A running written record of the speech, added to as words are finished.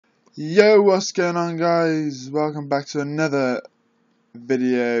Yo, what's going on, guys? Welcome back to another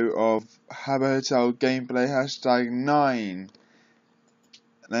video of Habbo Hotel gameplay #9.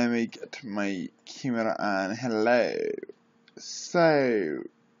 Let me get my camera on. Hello. So,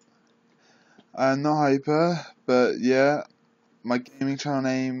 I'm not hyper, but yeah, my gaming channel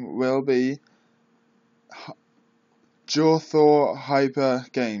name will be Jorthor Hyper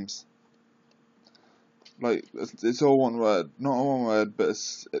Games. Like, it's all one word. Not all one word, but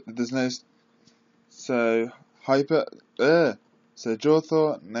there's no. So, hyper. So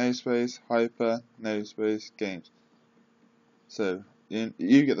Jorthor, no space, hyper, no space, games. So,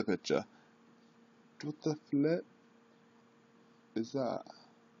 you get the picture. What the flip is that?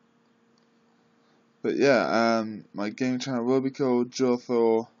 But yeah, my gaming channel will be called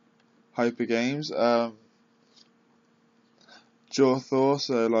Jorthor Hyper Games. Jorthor,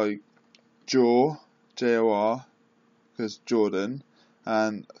 so like Jor, J-O-R, because Jordan,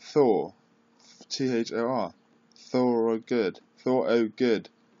 and Thor, T-H-O-R. Thor or good. Thor oh good.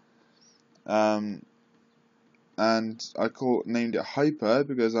 And I named it Hyper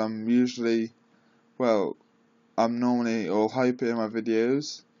because I'm normally all hyper in my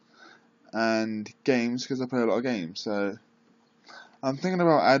videos, and games because I play a lot of games. So I'm thinking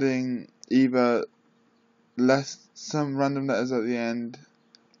about adding either some random letters at the end,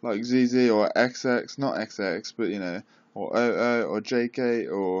 like ZZ or XX, not XX, but or OO or JK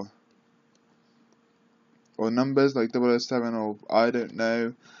or numbers like 007 or I don't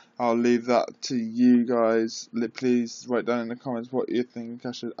know. I'll leave that to you guys. Please write down in the comments what you think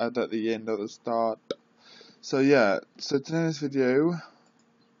I should add at the end or the start. So yeah, so today in this video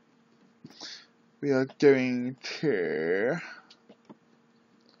we are going to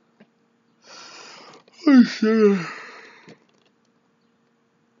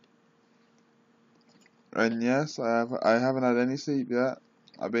and yes, I haven't had any sleep yet.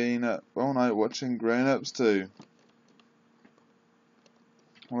 I've been up all night watching Grown Ups too.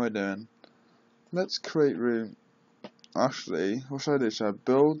 What am I doing? Let's create room. Actually, what should I do? Should I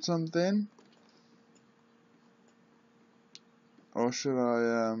build something? Or should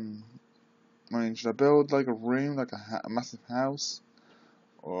should I build like a room, like a massive house?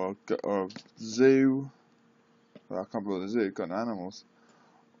 Or a zoo? Well, I can't build a zoo, it's got no animals.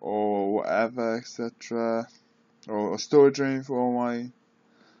 Or whatever, etc. Or a storage room for all my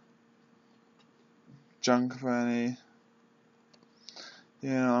junk, if any.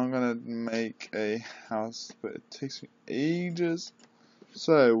 I'm gonna make a house, but it takes me ages.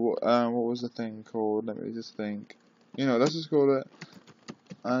 So, what was the thing called? Let me just think. Let's just call it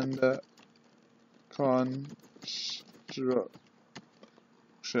under construction.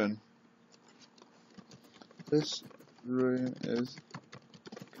 This room is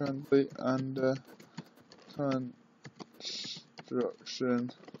currently under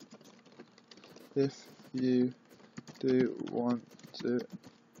construction. If you do want to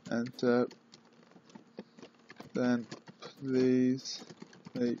enter, then please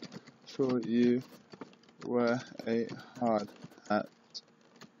make sure you wear a hard hat.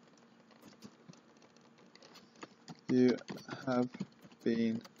 You have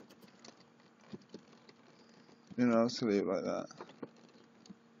been, I'll just leave it like that.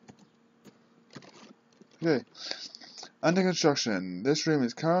 Okay. Under construction. This room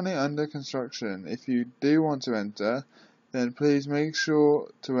is currently under construction. If you do want to enter, then please make sure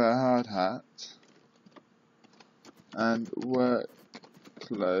to wear a hard hat and work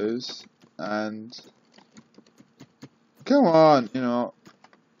clothes and come on,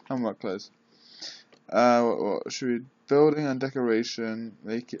 and work clothes. What should we? Building and decoration,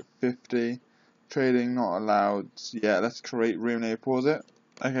 make it 50. Trading not allowed. Yeah, let's create room name. Pause it.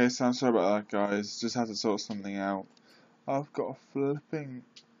 Okay, so I'm sorry about that, guys. Just had to sort something out. I've got a flipping.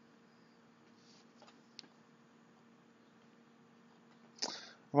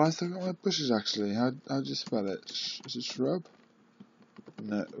 Well, I still got my bushes actually. How'd you spell it? Is it shrub?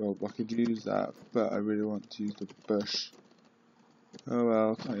 No, well, I could use that, but I really want to use the bush. Oh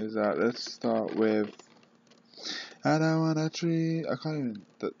well, can't use that. Let's start with. I don't want a tree. I can't even.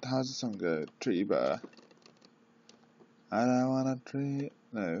 How's the song go? Treat you better. I don't want a tree.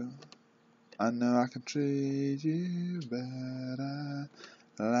 No. I know I can treat you better,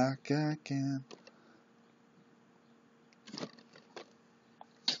 like I can.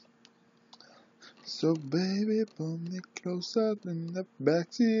 So baby, pull me closer in the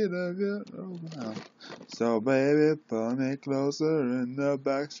backseat of your Rover. So baby, pull me closer in the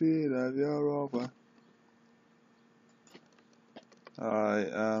backseat of your Rover.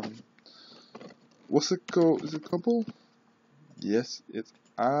 Alright, what's it called? Is it couple? Yes, it's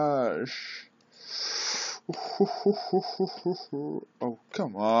Ash. Oh,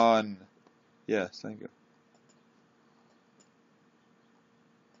 come on. Yes, thank you.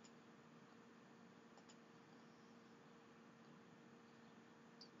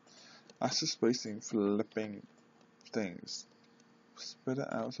 That's just wasting flipping things. Spread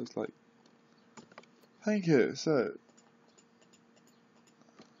it out so it's like. Thank you. So.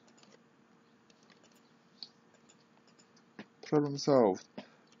 Problem solved.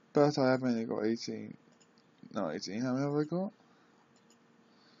 But I have only got 18. Not 18. How many have I got?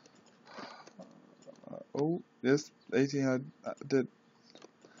 Oh, yes, 18 I did.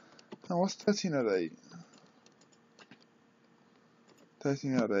 Oh, what's 13 out of 8?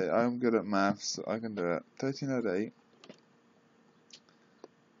 13 out of 8. I'm good at maths, so I can do it. 13 out of 8.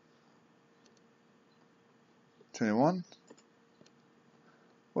 21?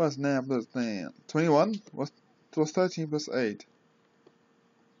 What's 9 plus 9? 21? What's 13 plus 8?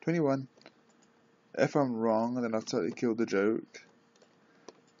 21. If I'm wrong, then I've totally killed the joke.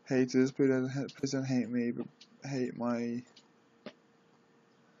 Haters, please don't hate me, but hate my...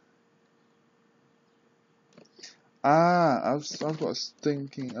 I've got a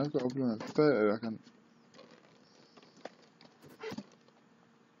stinking... I've got a blooming photo I can...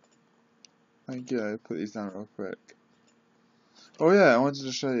 Thank you, I'll put these down real quick. Oh yeah, I wanted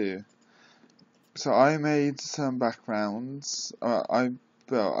to show you. So I made some backgrounds.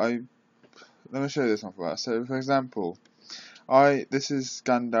 Let me show you this one first. So for example, this is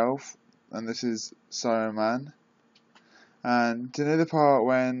Gandalf and this is Saruman. And do you know the part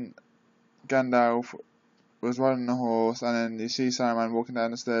when Gandalf was riding a horse and then you see Saruman walking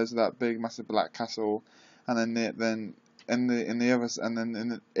down the stairs of that big massive black castle, and then in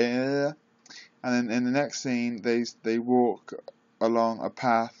the next scene they walk along a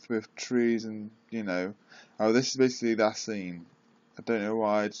path with trees and this is basically that scene. I don't know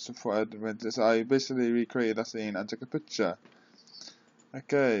why, I basically recreated that scene and took a picture.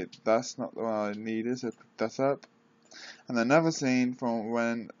 Okay, that's not the one I needed, so put that up. And another scene from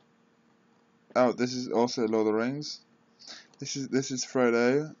when this is also Lord of the Rings. This is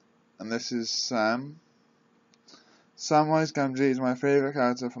Frodo and this is Sam. Samwise Gamgee is my favourite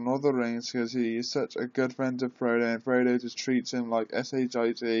character from Lord of the Rings because he is such a good friend of Frodo, and Frodo just treats him like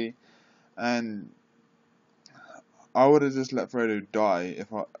SHIT, and I would have just let Frodo die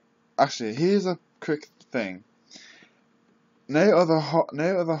if I... Actually, here's a quick thing. No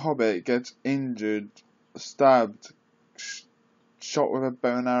other Hobbit gets injured, stabbed, shot with a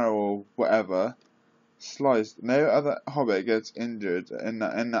bow and arrow or whatever, sliced. No other Hobbit gets injured in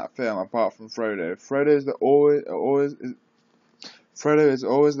that film apart from Frodo. Frodo is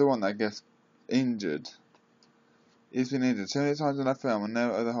always the one that gets injured. He's been injured so many times in that film and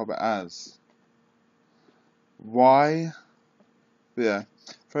no other Hobbit has. Why? But yeah,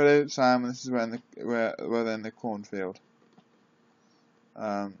 Frodo, Sam, and this is where they're in the cornfield.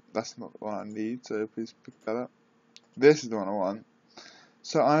 That's not the one I need, so please pick that up. This is the one I want.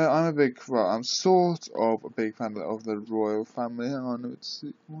 So I'm sort of a big fan of the royal family. Hang on, let's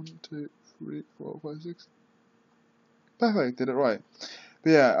see, 1, 2, 3, 4, 5, 6. Perfect, did it right.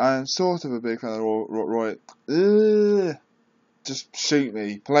 But yeah, I'm sort of a big fan of the royal. Just shoot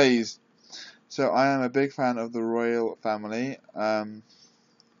me, please. So I am a big fan of the royal family.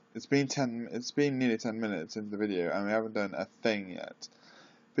 It's been nearly 10 minutes into the video and we haven't done a thing yet.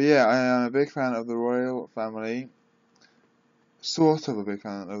 But yeah, I am a big fan of the royal family. Sort of a big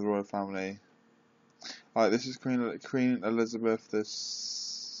fan of the royal family. Like this is Queen Elizabeth II,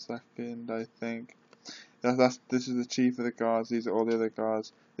 I think. This is the chief of the guards. These are all the other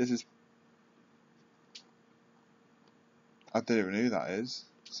guards. This is... I don't even know who that is.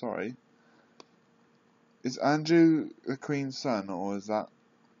 Sorry. Is Andrew the Queen's son, or is that...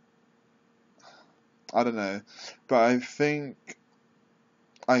 I don't know. But I think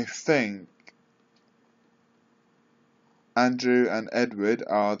Andrew and Edward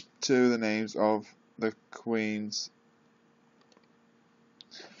are two of the names of the Queen's...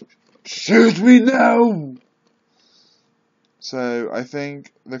 Shoot me now! So, I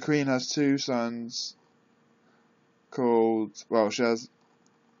think the Queen has two sons called... Well, she has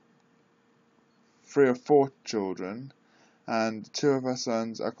 3 or 4 children, and 2 of her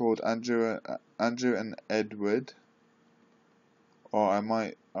sons are called Andrew and Edward, or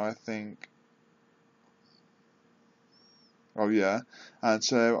I think, oh yeah, and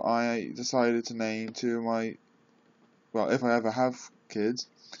so I decided to name 2 of my, well, if I ever have kids,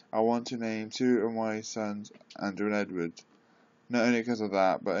 I want to name 2 of my sons Andrew and Edward, not only because of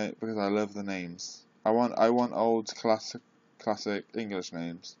that, but because I love the names. I want old classic English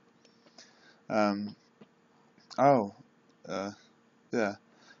names. Yeah.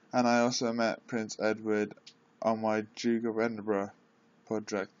 And I also met Prince Edward on my Duke of Edinburgh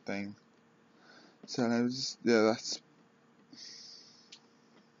project thing. So I was, yeah, that's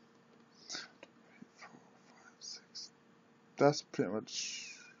 4, 5, 6. That's pretty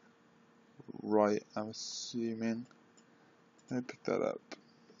much right, I'm assuming. Let me pick that up.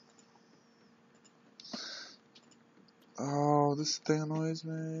 Oh, this thing annoys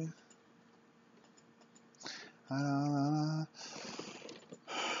me.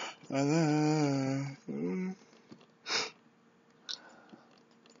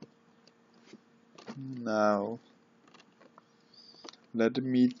 Now, let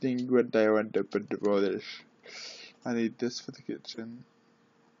me think what I want to put for this. I need this for the kitchen.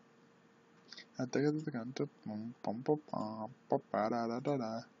 That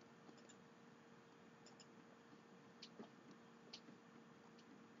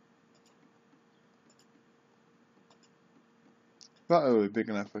will be big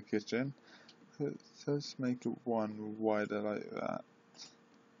enough for a kitchen. Let's make it one wider like that.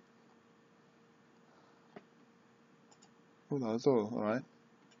 Oh, that was all. Alright.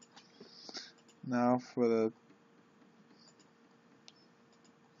 Now for the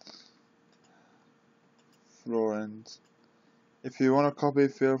floor ends. If you want to copy,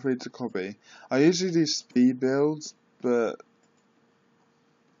 feel free to copy. I usually do speed builds, but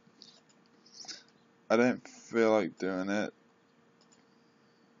I don't feel like doing it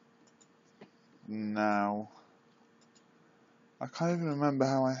now. I can't even remember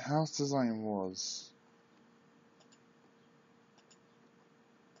how my house design was.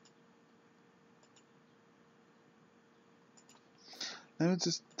 Let me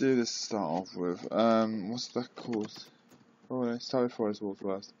just do this to start off with. What's that called? Oh, let's start with forest wall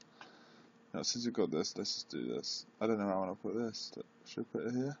first. Now, since we've got this, let's just do this. I don't know where I want to put this. Should I put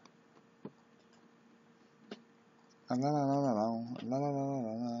it here?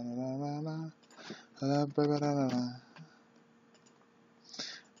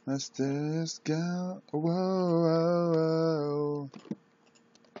 Mysterious girl, whoa,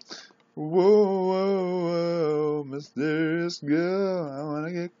 whoa, whoa, mysterious girl, I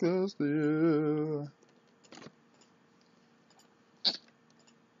wanna get close to you.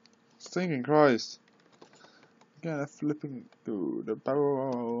 Singing Christ, getting a flipping through the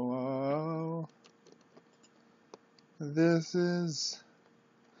bow. This is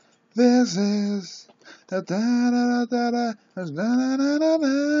da da da da da da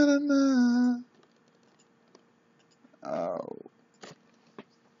da da. Oh.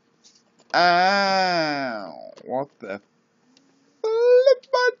 Ow! What the flip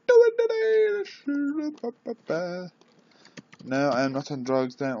am I doing today? No, I am not on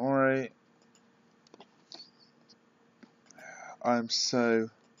drugs, don't worry. I'm so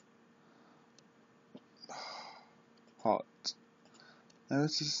hot. Now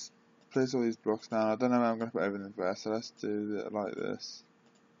let's just place all these blocks down. I don't know where I'm going to put everything first, so let's do it like this.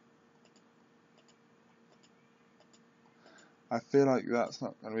 I feel like that's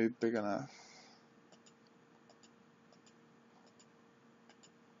not going to be big enough.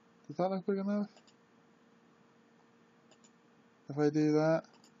 Does that look big enough? If I do that?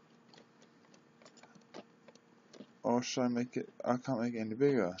 Or should I make it, I can't make it any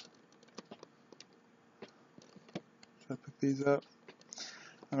bigger. Should I pick these up?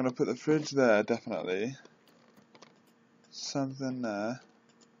 I'm going to put the fridge there, definitely. Something there.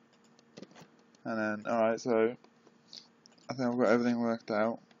 And then, alright, so I think I've got everything worked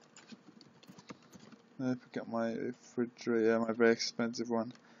out. Let me pick up my refrigerator, my very expensive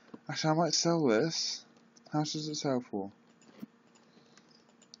one. Actually, I might sell this. How much does it sell for?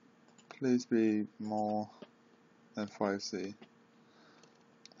 Please be more than 5C.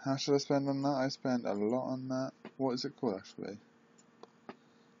 How should I spend on that? I spend a lot on that. What is it called actually?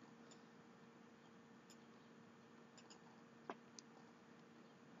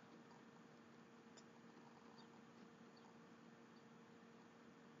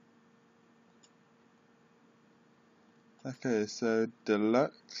 Okay, so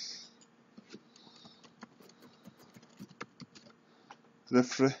deluxe.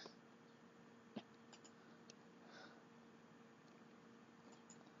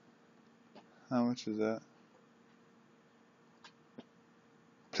 How much is that?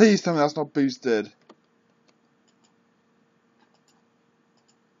 Please tell me that's not boosted.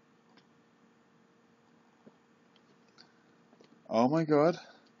 Oh my god.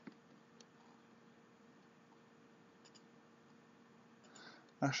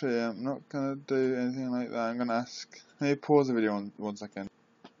 Actually, I'm not gonna do anything like that. I'm gonna ask. Let me pause the video on 1 second.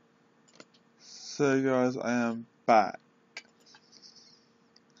 So guys, I am back.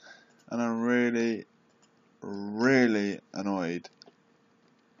 And I'm really annoyed.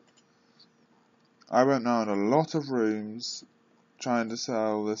 I went round a lot of rooms trying to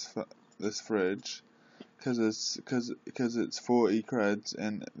sell this fridge because it's 40 creds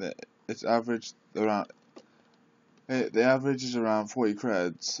and it's averaged around. The average is around 40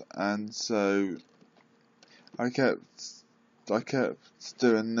 creds, and so I kept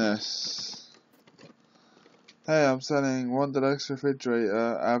doing this. Hey, I'm selling one deluxe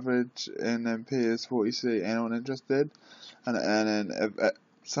refrigerator. Average in MP is 40C. Anyone interested? And then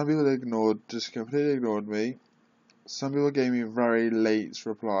some people just completely ignored me. Some people gave me very late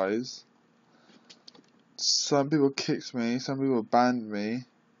replies. Some people kicked me. Some people banned me.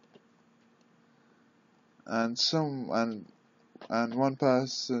 And one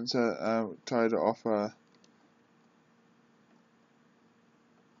person tried to offer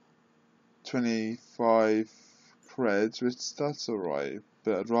 25 creds, which that's alright,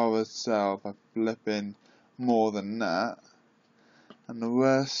 but I'd rather sell for flipping more than that. And the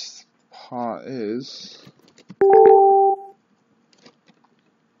worst part is,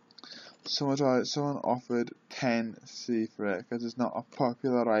 someone offered 10C for it because it's not a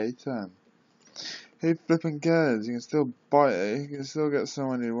popular item. Who flipping cares? You can still buy it. You can still get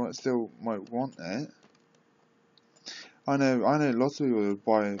someone who still might want it. I know lots of people who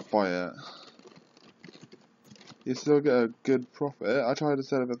buy it. You still get a good profit. I tried to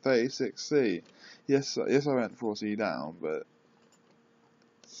sell it for 36C. Yes, I went 4C down, but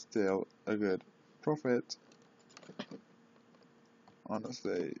still a good profit.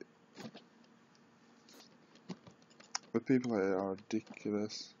 Honestly, the people here are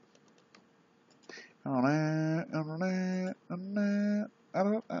ridiculous. Nope.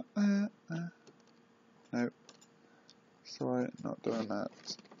 Sorry, not doing that.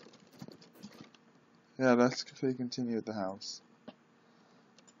 Yeah, let's continue with the house.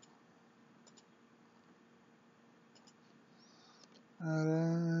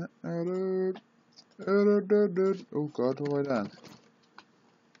 Oh god, what have I done?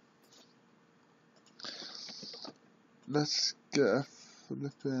 Let's get a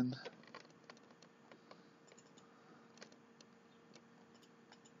flipping.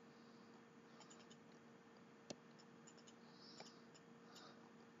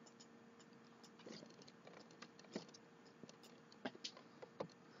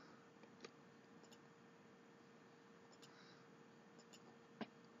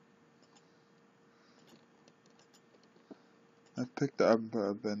 I picked it up and put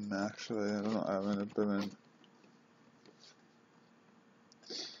a bin actually. I'm not having a bin.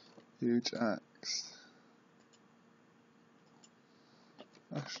 Huge axe.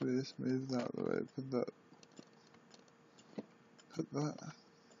 Actually, let's move that out of the way. Put that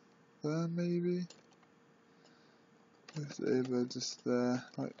there maybe. It's over just there.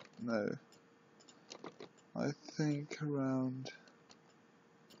 Like no. I think around.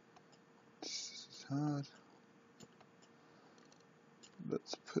 This is hard.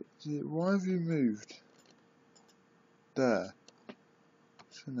 Let's put you. Why have you moved? There.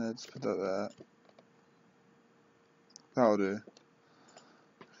 So no, just put that there. That'll do.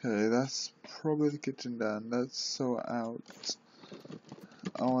 Okay, that's probably the kitchen done. Let's sort out.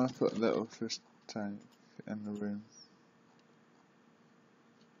 I want to put a little fish tank in the room.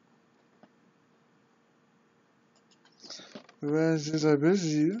 Where's your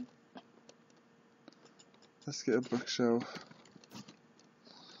busy? Let's get a bookshelf.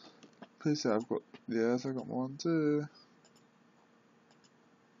 Please say I've got. Yes, I got one too.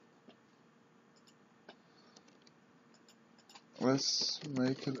 Let's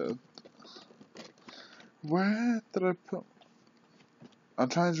make a little. Where did I put? I'm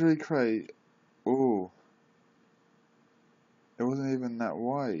trying to recreate. Oh, it wasn't even that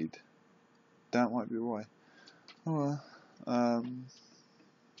wide. That might be why. Oh well.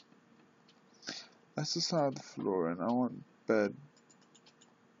 Let's just add the flooring. I want bed.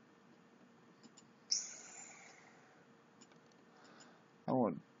 I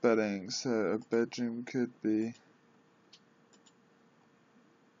want bedding, so a bedroom could be.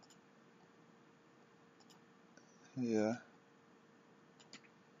 Yeah.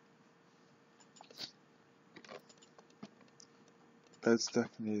 Bed's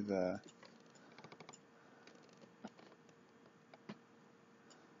definitely there.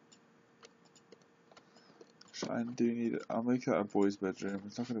 I do need it. I'll make that a boys' bedroom.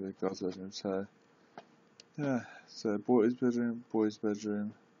 It's not going to be a girls' bedroom, so yeah. So boys' bedroom,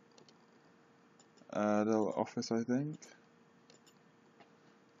 little office, I think.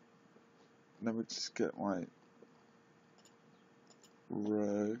 Let me just get my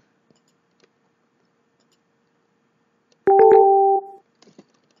row.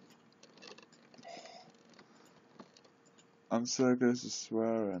 I'm so close to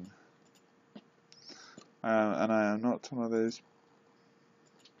swearing. And I am not one of those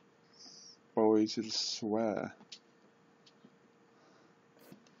boys who just swear.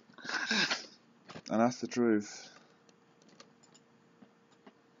 And that's the truth.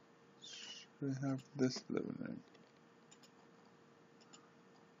 Should we have this living room?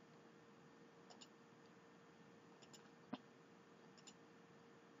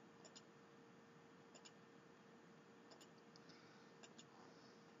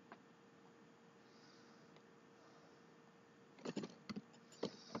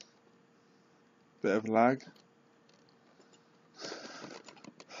 Bit of lag.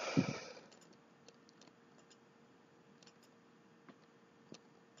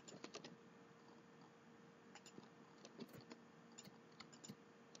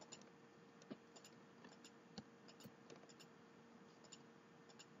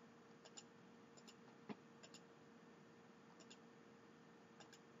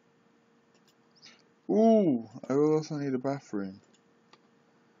 Ooh, I will also need a bathroom.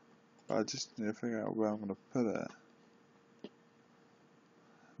 But I just need to figure out where I'm going to put it.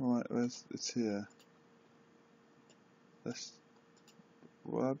 Right, it's here.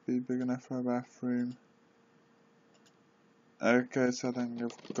 Will that be big enough for a bathroom? Okay, so I think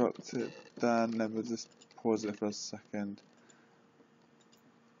I've got it done. Let me just pause it for a second.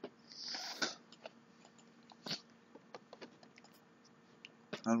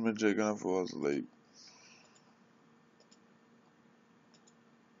 I'm legit gonna fall asleep.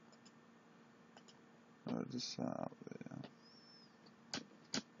 I'll just set up there.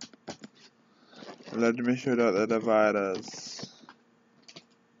 Let me shoot out the dividers.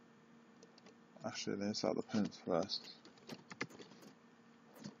 Actually, let me start the plinth first.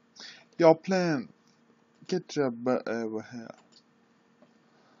 Yo, plinth! Get your butt over here.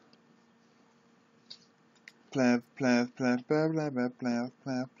 Plinth, plinth, plinth, plinth, plinth, plinth,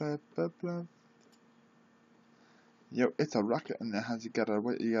 plinth, plinth, plinth. Yo, it's a rocket in there.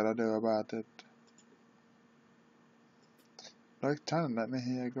 What you gotta do about it? Like, trying to let me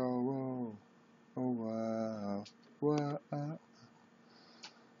hear go. Whoa. Oh, wow. Whoa.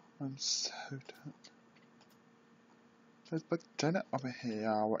 I'm so done. Let's put Jenna over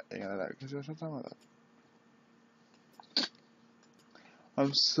here. What are you gonna do? Because you're so done with it.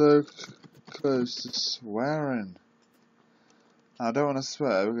 I'm so close to swearing. I don't want to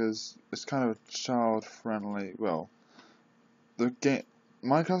swear because it's kind of a child-friendly. Well, the game,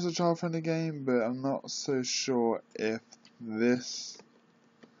 Minecraft's a child-friendly game, but I'm not so sure if this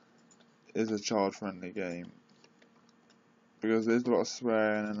is a child-friendly game because there's a lot of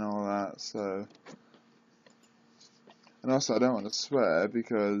swearing and all that. So, and also I don't want to swear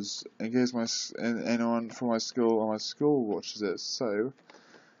because in case anyone from my school or my school watches it, so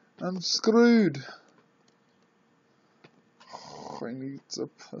I'm screwed. I need to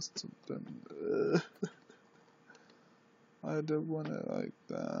put something. I don't want it like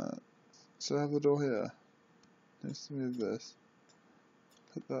that. Should I have the door here? Let's move this.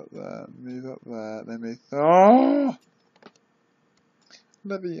 Put that there. Move that there. Let me. Oh!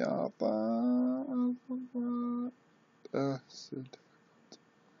 Let me up. Oh, so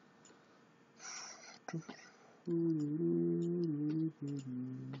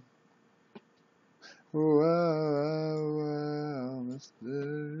wow,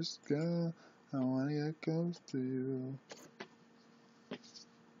 mysterious girl, I wanna get close to you.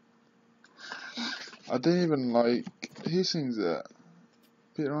 I didn't even like. Who sings it?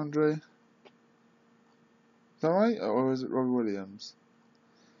 Peter Andre? Is that right? Or is it Robbie Williams?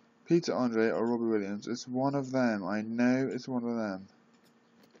 Peter Andre or Robbie Williams. It's one of them. I know it's one of them.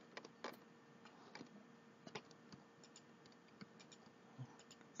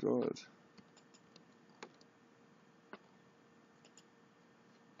 God.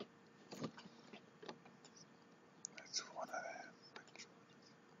 It's one of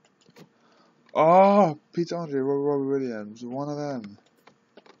them. Oh, Peter Andre, Robbie Williams. One of them.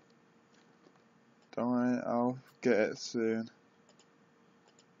 Don't worry, I'll get it soon.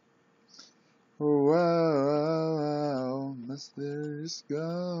 Wow, mysterious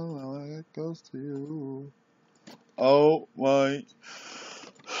girl, I wanna get close to you. Oh my.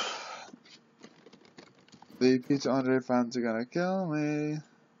 The Peter Andre fans are gonna kill me.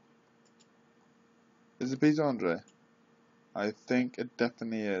 Is it Peter Andre? I think it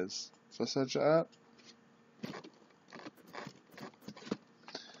definitely is. Shall I search it up?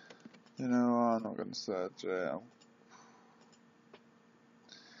 You know, I'm not gonna search it.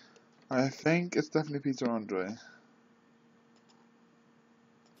 I think it's definitely Peter Andre.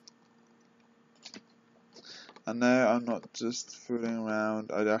 I know I'm not just fooling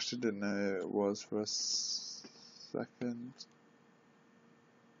around. I actually didn't know who it was for a second.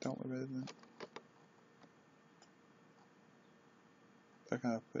 Don't worry about it. I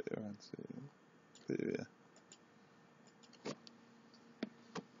can't put you on, put you here.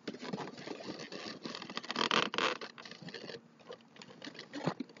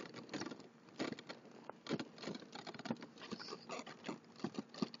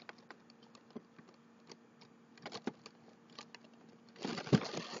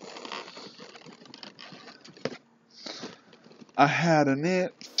 I had an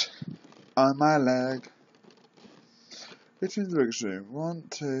itch on my leg. Which means the extreme. 1,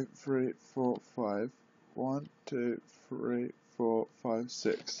 2, 3, 4, 5. 1, 2, 3, 4, 5,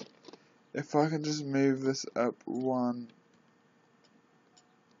 6. If I can just move this up one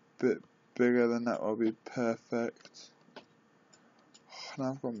bit bigger, then that will be perfect.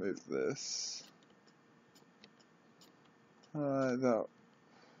 Now I've got to move this. That.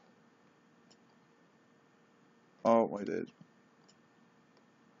 Oh, I did.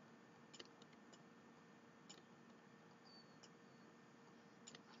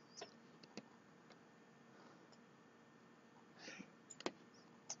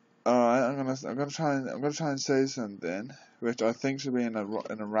 Alright, I'm gonna try and say something, which I think should be in a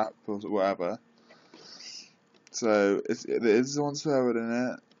rap or whatever. So there is one swear word in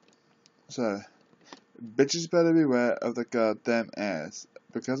it. So, bitches better beware of the goddamn ass,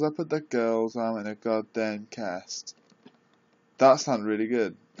 because I put the girl's arm in a goddamn cast. That sounds really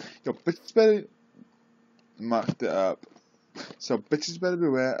good. Yo, bitches better marked it up. So bitches better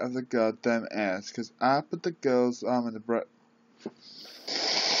beware of the goddamn ass, because I put the girl's arm in the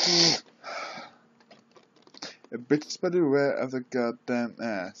bitches better beware of the goddamn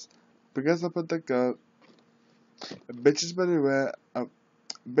ass, because I put the bitches better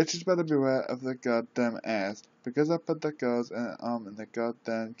beware of the goddamn ass, because I put the girl's arm in the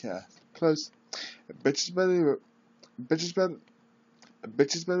goddamn cast. Close. Bitches better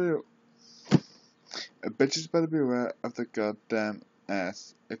beware of the goddamn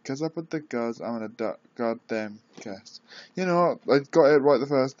ass, because I put the girl's arm in the goddamn cast. You know what? I got it right the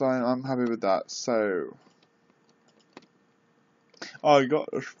first time. I'm happy with that. So I got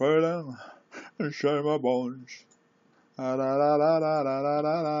to spray them and show my bones. Da da da da da da da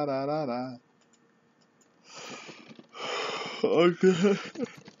da da da da. Okay.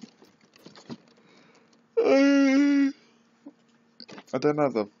 I don't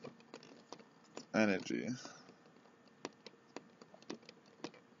have the energy.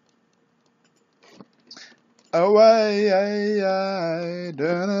 Away, I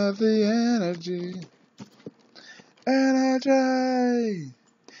don't have the energy. Energy!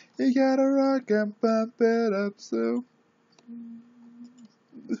 You gotta rock and pump it up, so.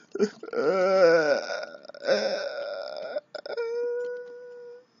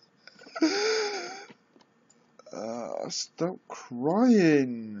 Stop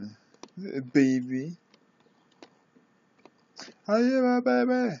crying, baby. Are you my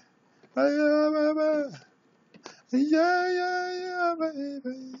baby? Are you my baby? Yeah,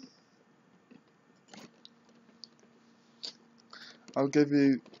 baby. I'll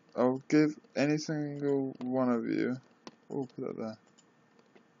give any single one of you. Oh, put it there.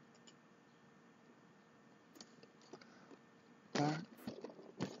 Back.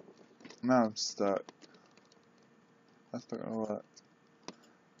 Now I'm stuck. That's not gonna work.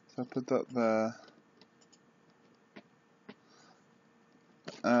 So I put that there.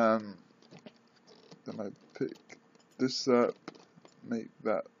 Then I pick this up, make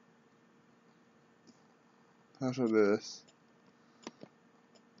that. How should I do this?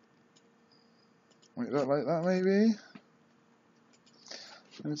 Make that like that, maybe?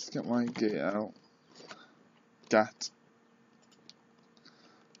 Let me just get my gate out. Gat.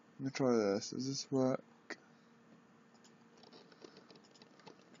 Let me try this. Does this work?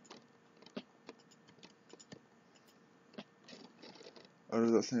 Or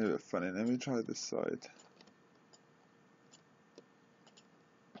does that seem a bit funny? Let me try this side.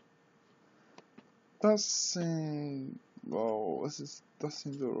 That seems... Oh, that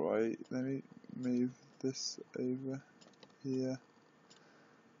seems alright. Let me move this over here.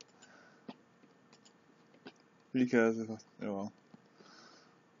 Because if I... Oh well.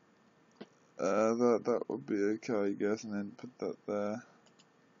 That would be okay, I guess, and then put that there.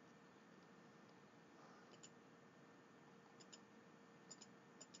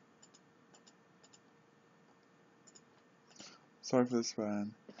 Sorry for the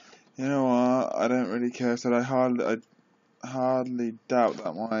span. You know what? I don't really care. So I hardly doubt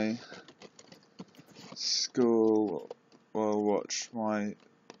that my school will watch my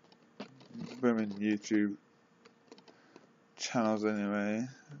women YouTube channels anyway.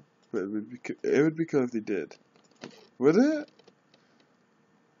 But it would be cool if they did. Would it?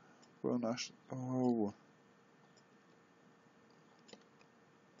 Well, national. Oh.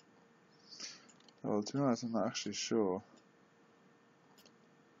 Well, to be honest, I'm not actually sure.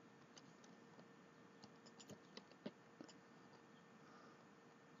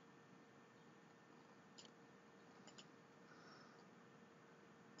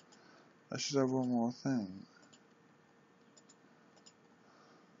 I should have one more thing.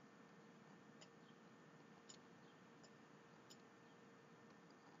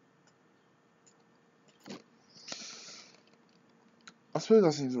 I suppose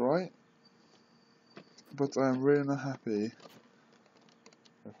that seems right, but I am really not happy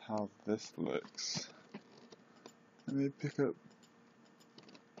with how this looks. Let me pick up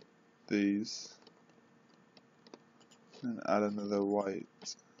these and add another white.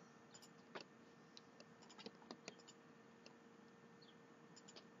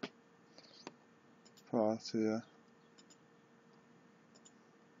 Part here.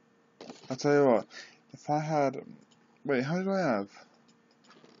 I'll tell you what, if I had, wait, how did I have?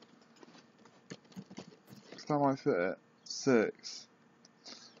 Because that might fit it. 6.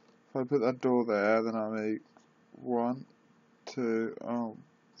 If I put that door there, then I'll make 1, 2, I'll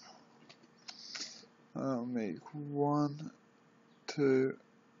make 1, 2,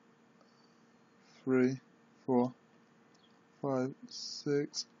 3, 4, 5,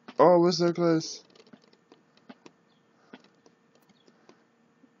 6. Oh, we're so close.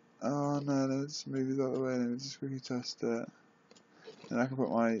 Oh no, let's move these out of the way. Let me just quickly test it. And I can put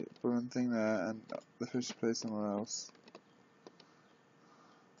my balloon thing there and the fish place somewhere else.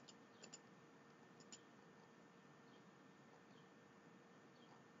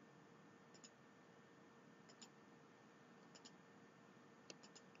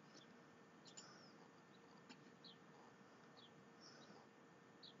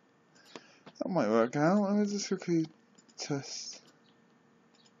 That might work out. Let me just quickly test.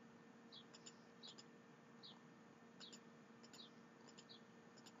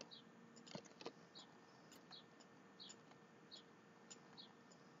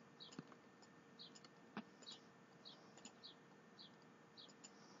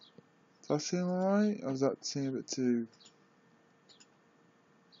 Does that seem alright? Or does that seem a bit too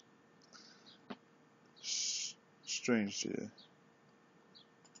strange to you?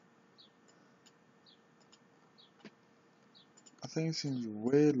 I think it seems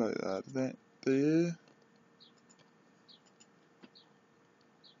weird like that. Do you?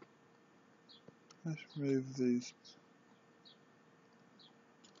 Let's move these.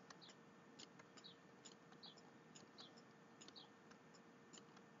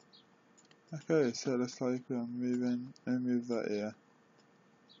 Okay, so let's like moving and move that here.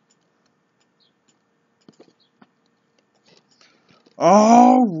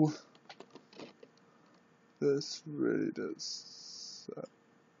 Oh! This really does suck.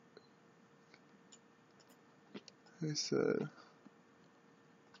 Okay, so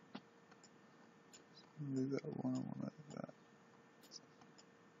move that one like that.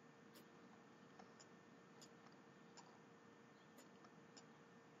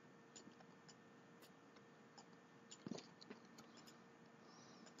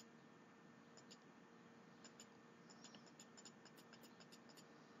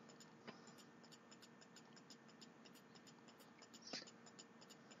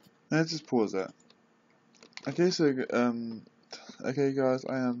 Let's just pause that. Okay, so okay guys,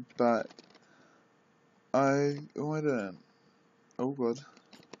 I am back. What am I doing? Oh god.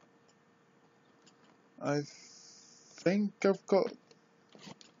 I think I've got,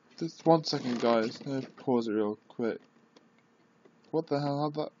 just 1 second guys, let me pause it real quick. What the hell,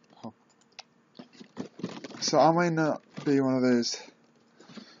 how'd that, oh. So I might not be one of those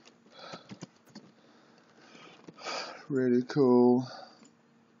really cool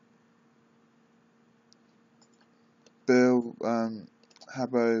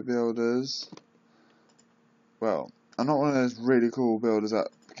Habbo builders. Well, I'm not one of those really cool builders that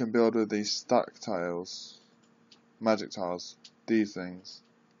can build with these stack tiles, magic tiles, these things.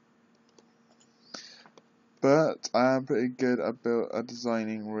 But I am pretty good at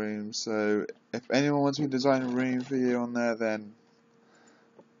designing rooms, so if anyone wants me to design a room for you on there, then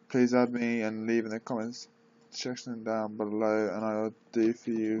please add me and leave in the comments section down below, and I will do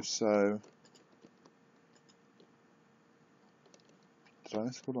for you so. Did I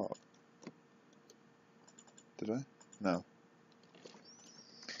miss pull up? Did I? No.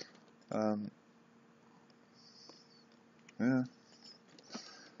 Yeah.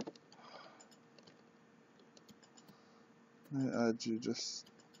 Let me add you just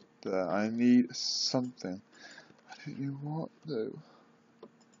there. I need something. I don't know what though.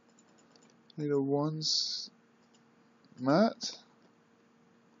 I need a ones mat.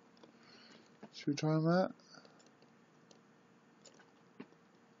 Should we try a mat?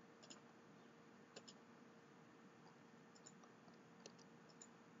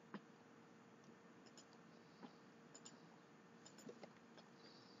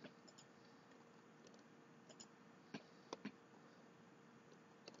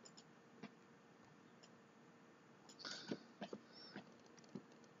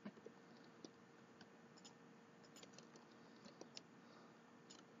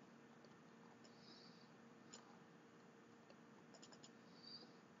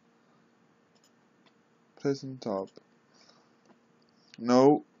 Place on top.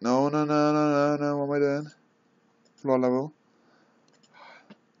 No, no, no, no, no, no, no, what am I doing? Floor level.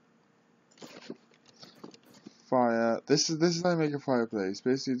 Fire. This is how I make a fireplace.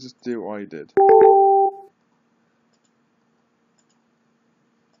 Basically just do what I did.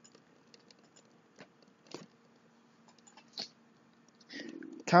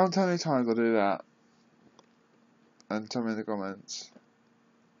 Count how many times I do that. And tell me in the comments.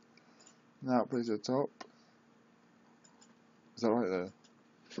 Now place at the top. Is that right there?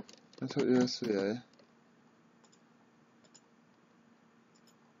 Let's put USB.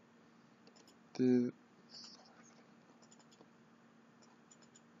 Do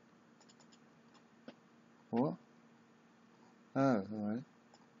what? Oh, alright.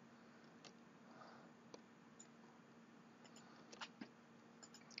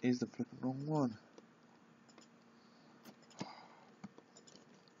 He's the flipping wrong one.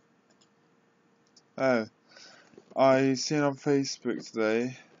 Oh, I seen on Facebook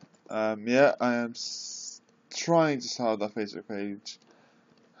today. Yeah, I am trying to start that Facebook page,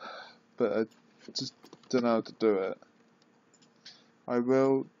 but I just don't know how to do it. I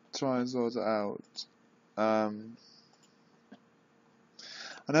will try and sort it out. I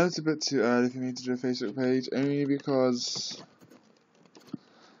know it's a bit too early for me to do a Facebook page, only because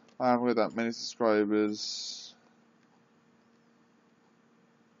I haven't got that many subscribers.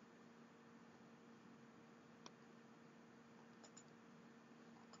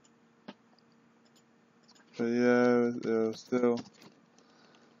 But yeah, it'll still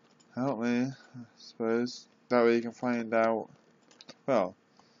help me, I suppose. That way you can find out, well,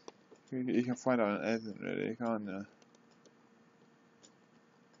 you can find out anything really, can't you?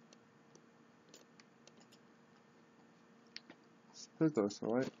 I suppose that's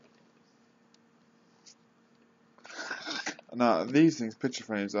alright. Now, these things, picture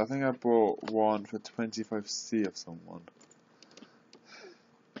frames, I think I bought one for 25C of someone.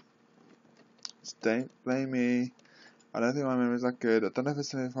 Just don't blame me. I don't think my memory's that good. I don't know if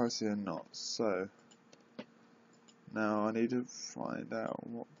it's 25C or not, so. Now I need to find out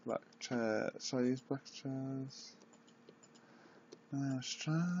what black chair. Should I use black chairs? Now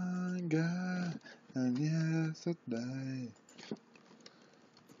stronger than yesterday.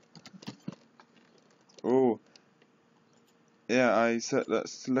 Oh. Yeah, I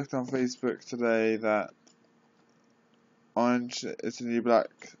looked on Facebook today that Orange is the new black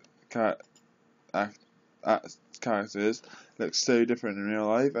characters look so different in real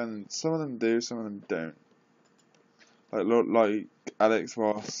life, and some of them do, some of them don't. Like Alex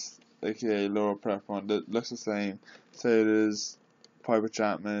Ross, aka Laura Prepon, that looks the same. So does Piper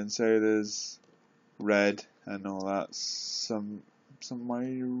Chapman, so does Red, and all that. Samira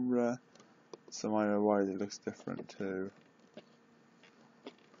Wiley looks different too.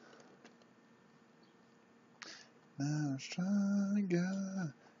 Now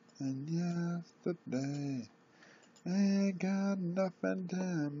stronger than yesterday. Ain't got nothing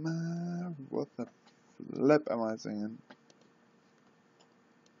to my. What the flip am I singing?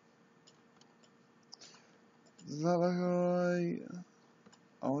 Does that look alright?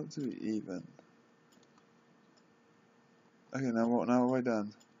 I want it to be even. Okay, now what? Now what have I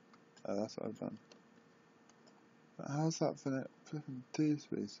done? Oh, that's what I've done. But how's that flipping 2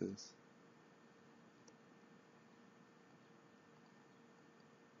 spaces?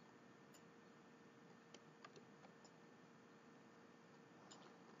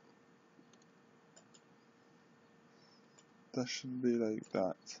 That shouldn't be like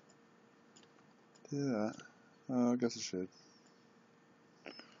that. Do that. Oh, I guess I should.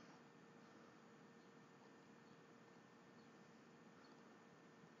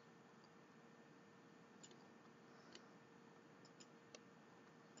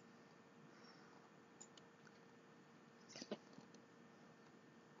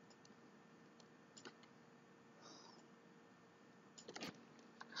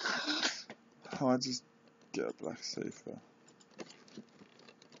 Oh, I just get a black sofa.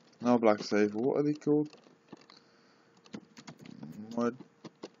 No, black sofa. What are they called?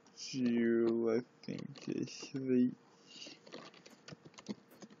 Module, I think is the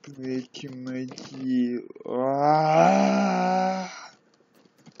break module. Ah!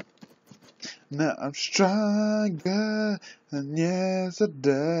 Now I'm stronger than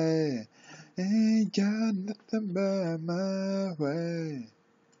yesterday. Ain't got nothing but my way.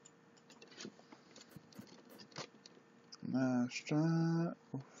 Now strong.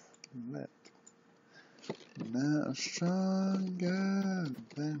 Now I'm stronger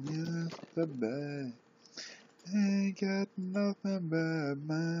than yesterday. Ain't got nothing but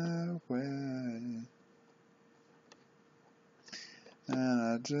my way. and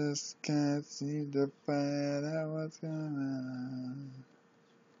I just can't seem to find out what's going on.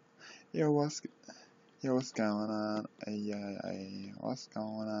 Yo, what's going on? Ay, ay, ay. What's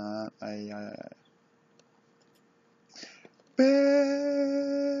going on? Ay, ay, ay.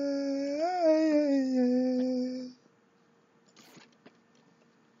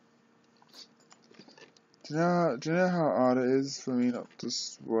 Do you know how hard it is for me not to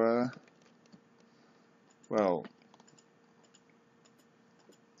swear? Well,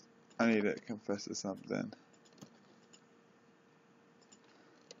 I need to confess to something.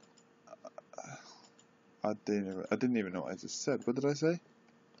 I didn't even know what I just said. What did I say?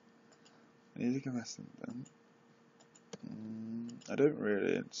 I need to confess something. I don't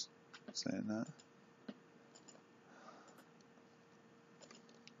really. It's saying that.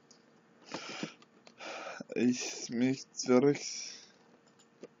 Ich mich zurück.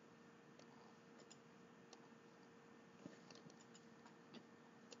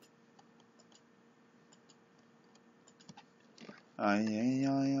 Ay.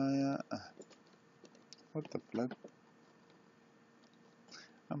 What the flip?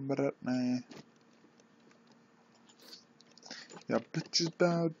 I'm better now. Your bitches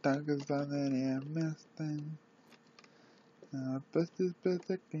bow down 'cause I'm an missing. Our best is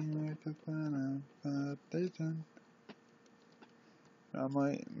better game to find a foundation. I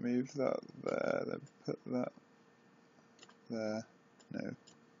might move that there, then put that there. No.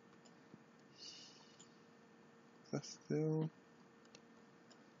 That's still.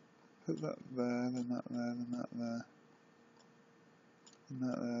 Put that there, then that there, then that there. Then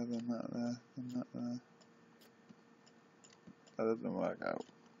that there, then that there, then that there. That doesn't work out.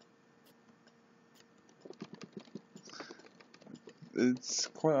 It's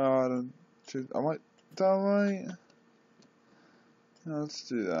quite hard to. I might. Alright. Yeah, let's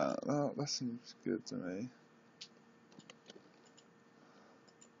do that. That seems good to me.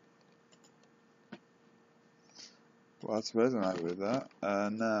 Well, I suppose I'm happy with that.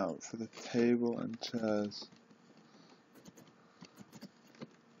 Now for the table and chairs.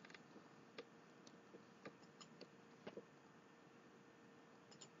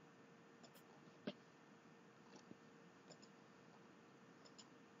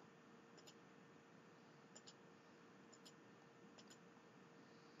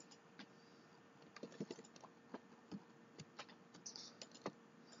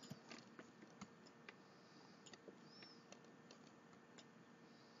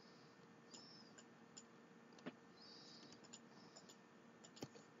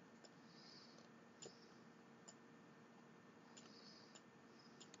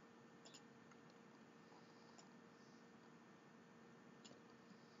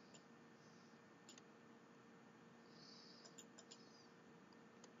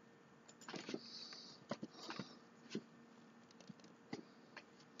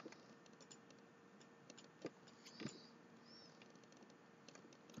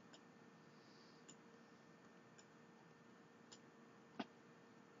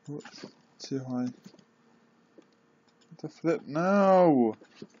 Whoops, too high. What the flip? No!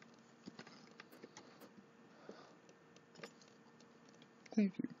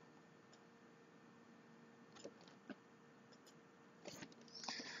 Thank you.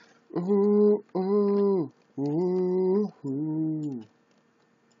 Ooh.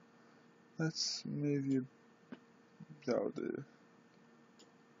 Let's move you. That'll do.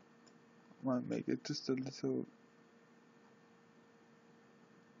 Might make it just a little.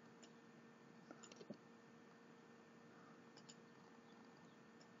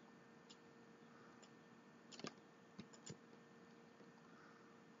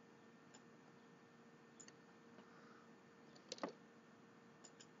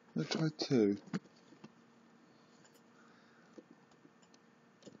 Let's try 2.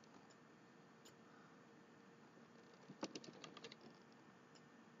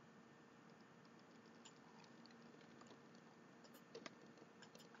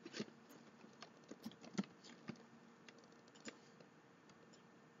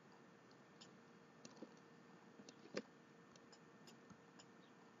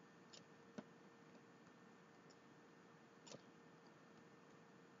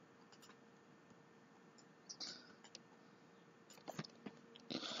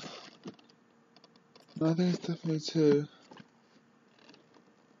 No, I think it's definitely 2.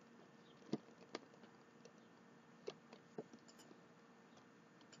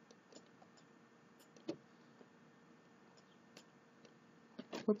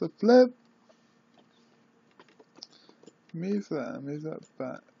 What the flip? Move that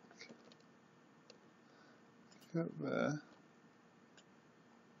back. That there.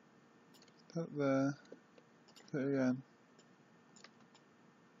 That there. Put it again.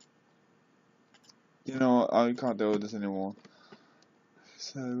 You know what, I can't deal with this anymore.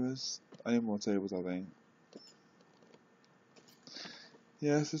 So I need more tables, I think.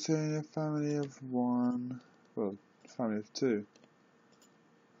 Yes, it's only a family of one. Well, family of two.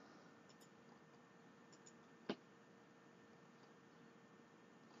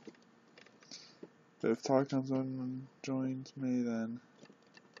 But if Ty comes on and joins me, then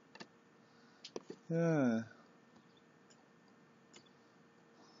yeah.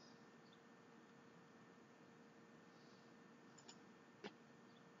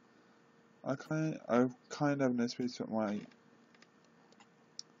 I kind of have no space to put my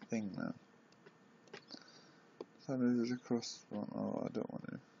thing now. So I move this across. Oh, I don't want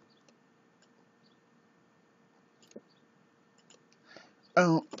to.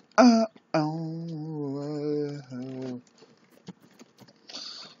 Oh, oh, oh.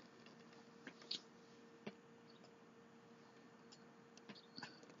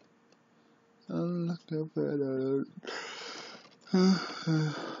 I'm looking for it.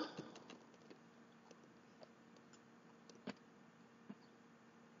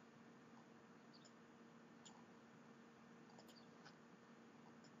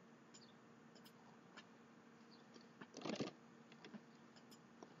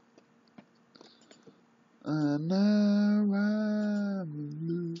 I know I'm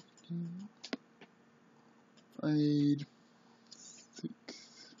looking. I need 6.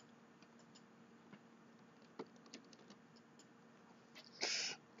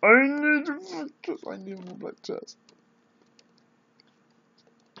 I need a black chest. I need more black chest.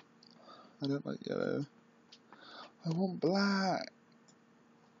 I don't like yellow. I want black.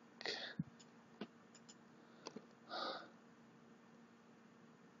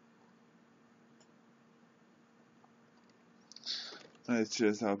 Let's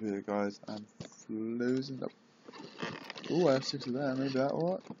just help here, guys. I'm losing up. Ooh, I have 6 of that. Maybe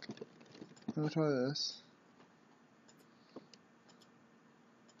that'll work. Let me try this.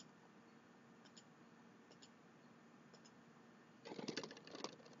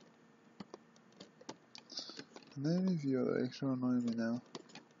 None of you are extra annoying me now.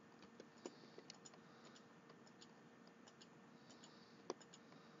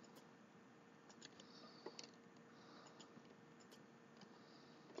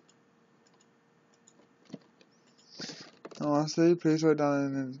 Honestly, please write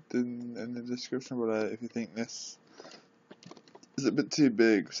down in the description below if you think this is a bit too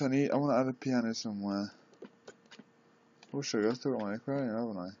big. So I want to add a piano somewhere. Oh sugar, I still got my aquarium,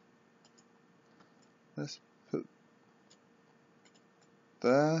 haven't I? Let's put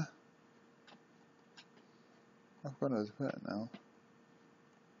there. I've got nowhere to put it now.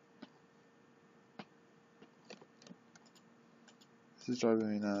 This is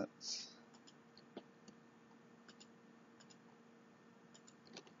driving me nuts.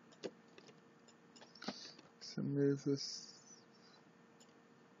 So move this.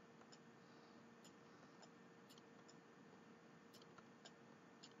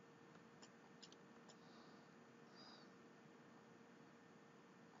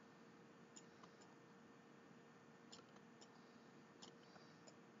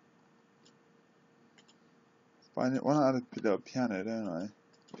 But I want to add a little piano, don't I?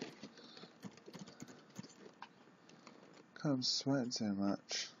 God, I'm sweating so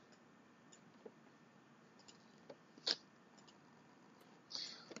much.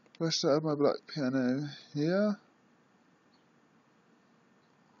 Where should I add my black piano? Here?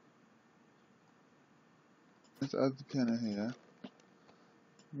 Let's add the piano here.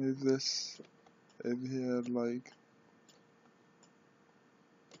 Move this over here like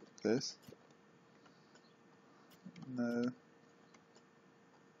this. No.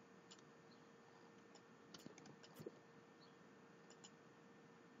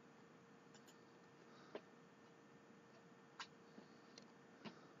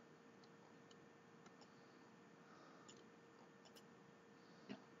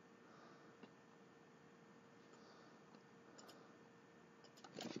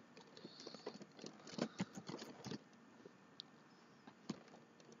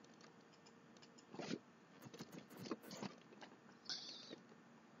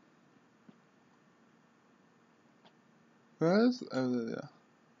 Where's over there?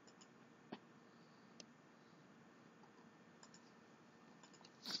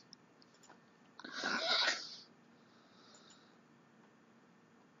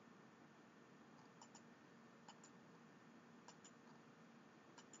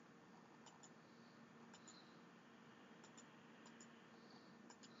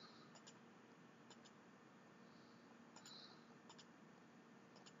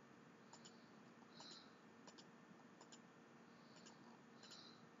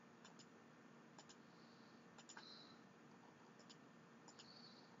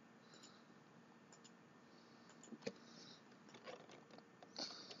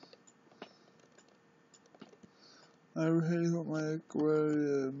 I really want my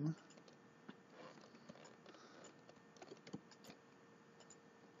aquarium.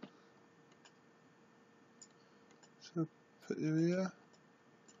 Should I put you here?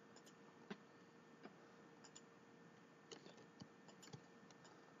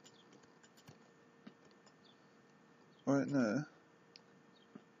 Wait, no.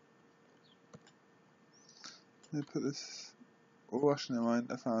 Let me put this. Oh, actually, never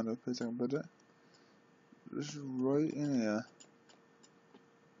mind. I found a place I can put it. Just right in here.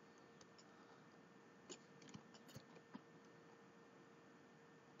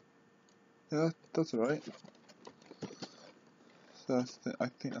 Yeah, that's alright. So I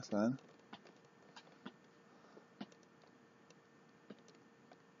think that's fine.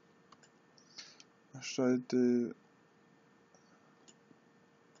 What should I do?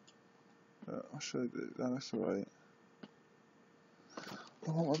 What should I do? That looks alright. I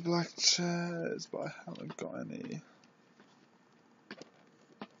want my black chairs, but I haven't got any.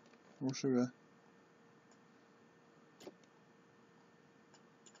 More sugar.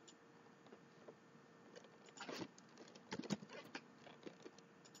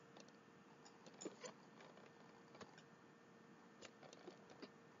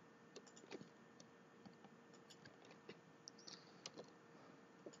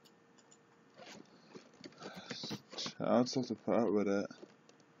 I'll just have to put up with it.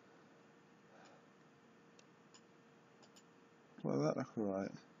 Well, that look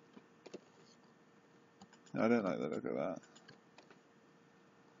alright. No, I don't like the look of that.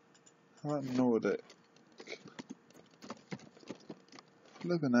 How about Nordic?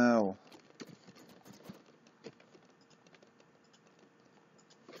 Look at now.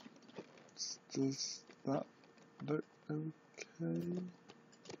 Does that look okay?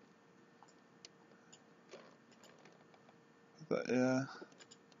 But yeah.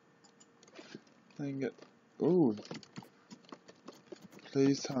 I can get. Ooh.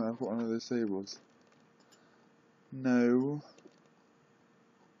 Please tell me I've got one of those tables. No.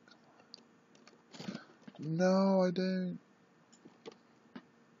 No, I don't.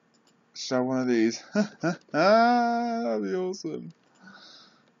 Should I have one of these? That'd be awesome.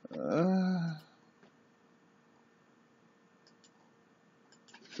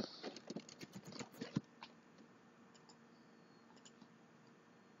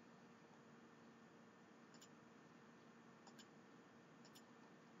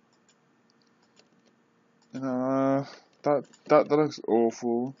 You know, that looks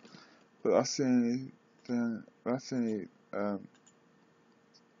awful, but that's the only thing. That's the only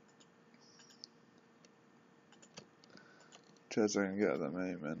chairs I can get at the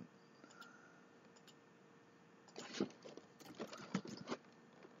moment.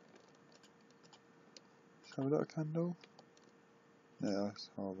 Have we got a candle? No, that's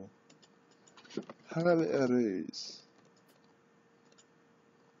horrible. How about it is?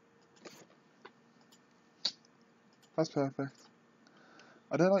 That's perfect.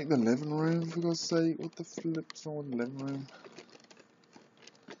 I don't like the living room, for God's sake. What the flip's wrong with the living room?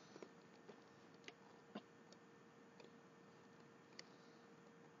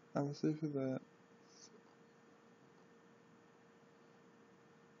 I will see for that.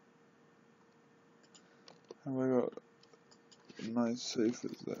 Have I got nice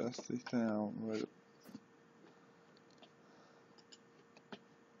sofas there? Stick down. Right.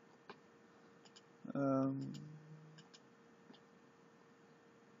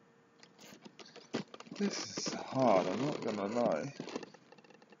 This is hard, I'm not gonna lie.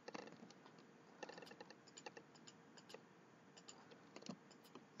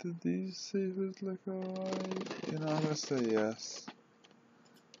 Did these sofas look alright? You know, I'm gonna say yes.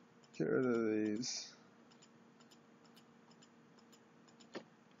 Get rid of these.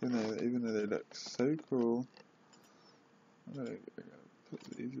 Even though they look so cool. I'm gonna put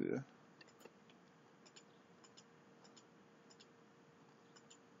these here.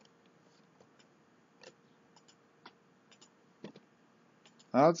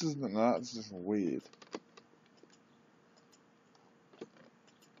 That's just weird.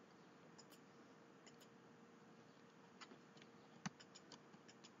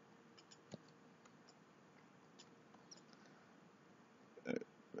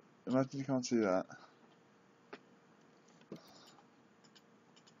 Imagine you can't see that.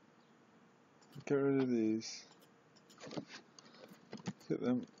 Get rid of these. Get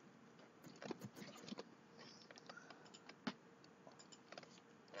them.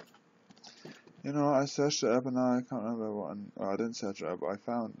 You know, I searched it up and now I can't remember what. Well, I didn't search it up, but I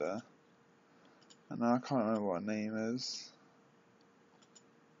found her. And now I can't remember what her name is.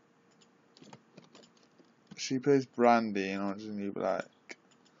 She plays Brandy in Orange is the New Black.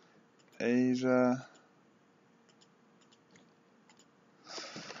 Asia.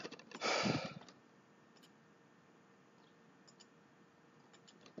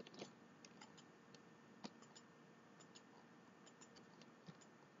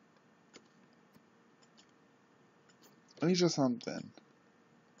 Asia something.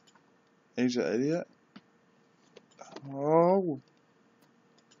 Asia idiot. Oh.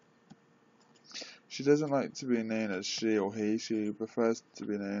 She doesn't like to be known as she or he. She prefers to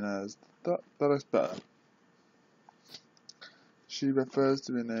be known as that is better. She prefers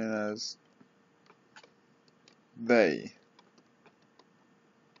to be known as they.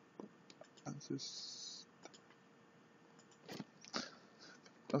 That's just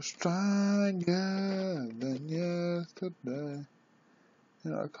I'm stronger than yesterday.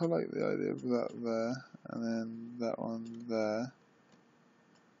 You know, I quite like the idea of that there, and then that one there,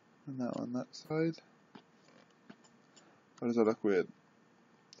 and that one that side. Or does that look weird?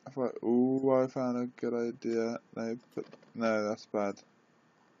 I thought, ooh, I found a good idea. No, but no, that's bad.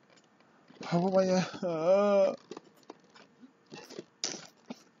 How am I?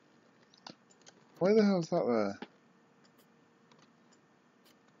 Why the hell is that there?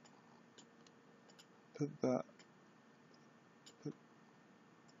 Put that.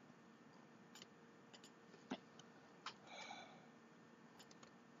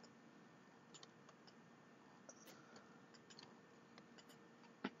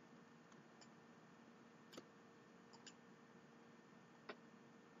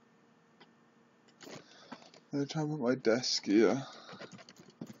 I'm trying to put my desk here.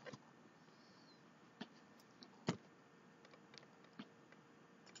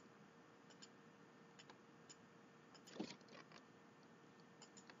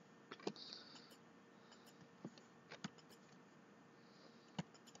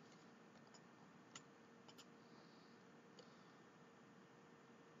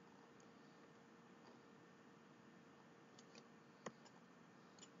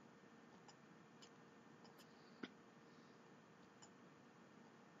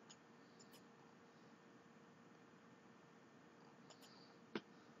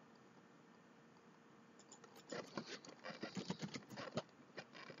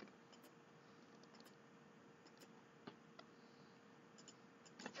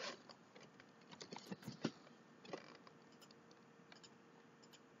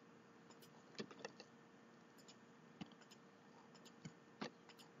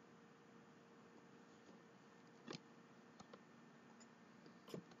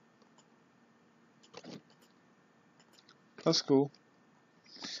 That's cool.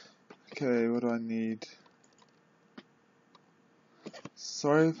 Okay, what do I need?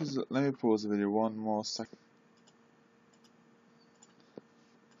 Sorry if it's, let me pause the video one more second.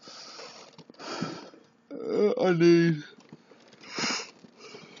 I need.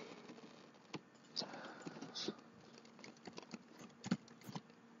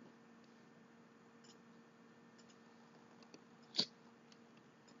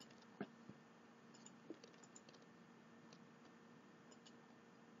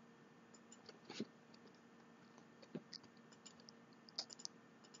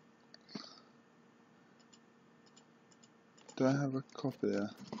 Do I have a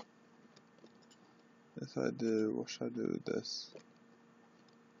copier? Yes, I do. What should I do with this?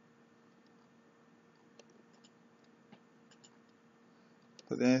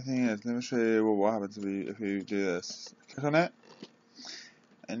 But the only thing is, let me show you what happens if you do this. Click on it,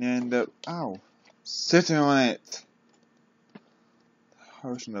 and you end up, ow, sitting on it.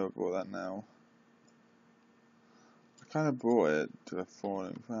 I should never bought that now. I kind of brought it to a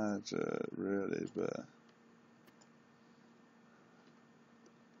falling furniture, really, but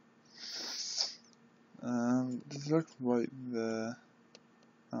does it look right there?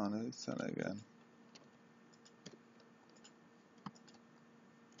 Oh no, it's done it again.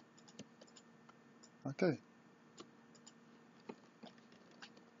 Okay.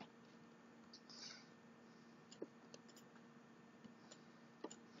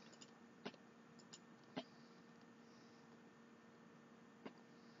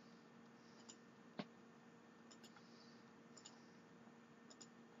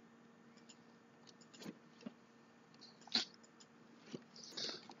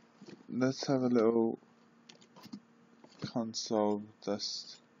 Let's have a little console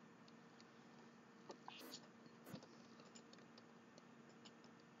test.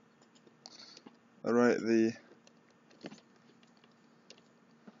 Alright, it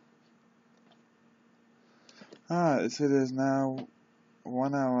is now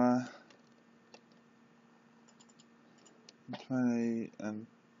 1 hour 20 and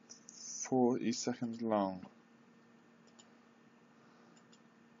 40 seconds long.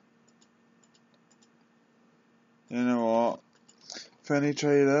 You know what? Funny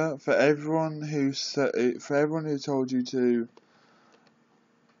trailer for everyone who told you to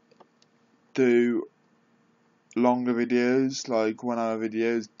do longer videos, like 1 hour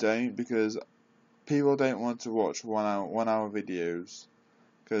videos. Don't, because people don't want to watch 1 hour videos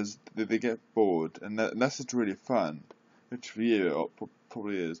because they get bored, and unless it's really fun, which for you it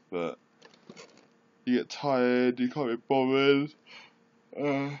probably is, but you get tired, you can't be bothered.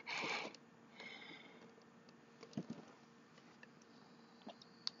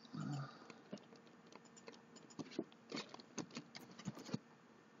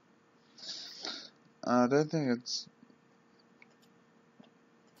 I don't think it's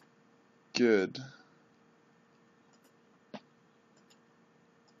good.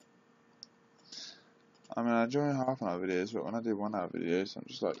 I mean, I enjoy half-an-hour videos, but when I do 1 hour videos, I'm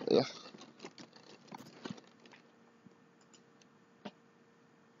just like, ugh.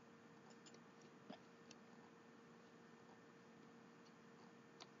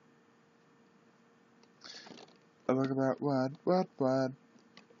 I talk about what,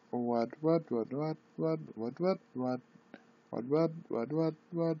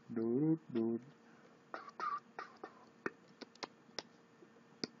 do.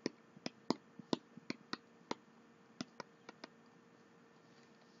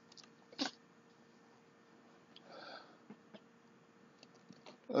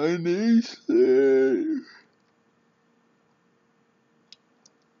 I need sleep.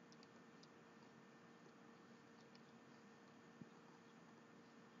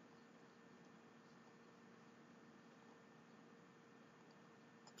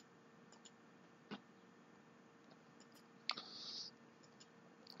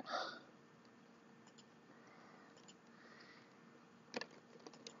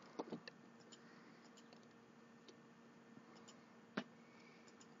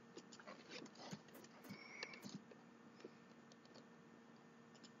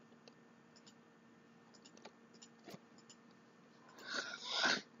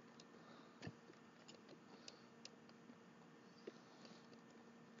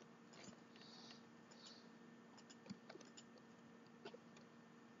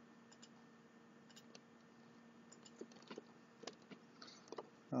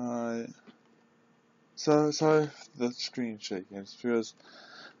 Alright. So sorry if the screen's shaking. It's because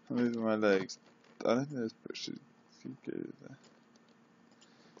I'm moving my legs. I don't think this book should go there.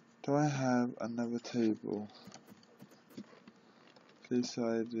 Do I have another table? Please say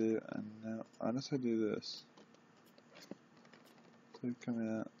I do, and now unless I do this. So come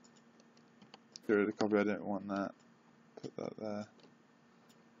here. Get rid of the copy, I don't want that. Put that there.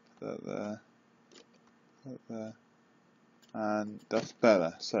 Put that there. Put that there. And that's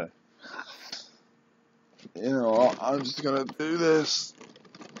better. So you know what, I'm just gonna do this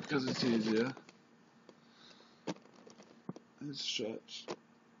because it's easier. It's stretch.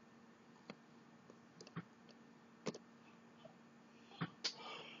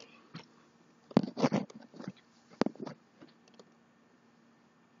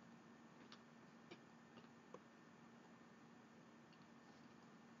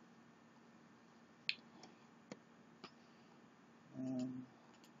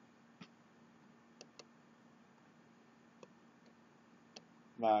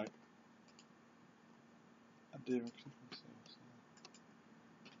 Back. I didn't even click myself.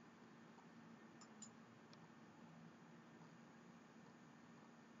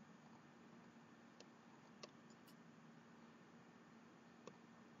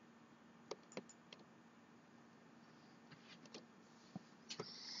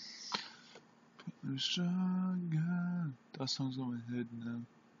 I'm stronger. That song's on my head now.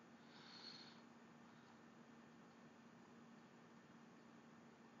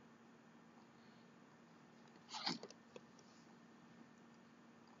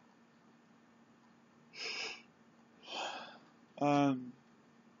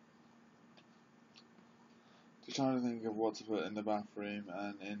 Just trying to think of what to put in the bathroom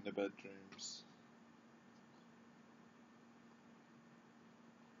and in the bedrooms.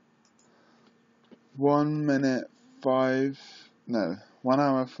 One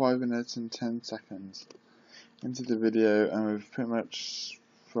hour, 5 minutes and 10 seconds into the video, and we've pretty much,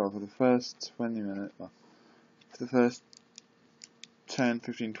 well, for the first 20 minutes, well, for the first 10,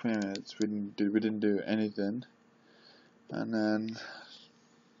 15, 20 minutes, we didn't do anything, and then,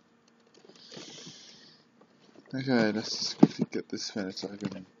 okay, let's just quickly get this finished so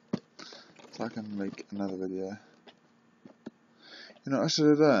I can make another video. You know what I should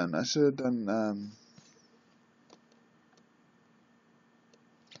have done? I should have done,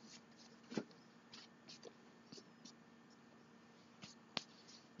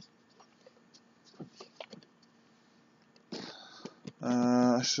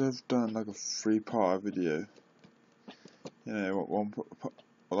 I should have done like a 3-part video. You know,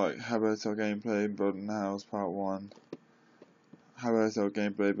 like Habbo gameplay, Blood and House Part 1, Habbo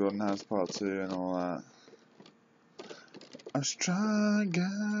gameplay building house part 2 and all that. I'm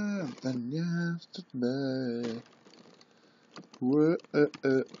stronger than yesterday. Whoa,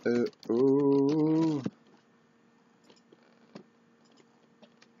 oh.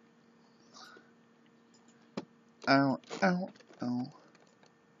 Ow, ow, ow.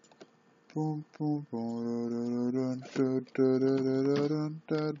 Boom, boom, boom,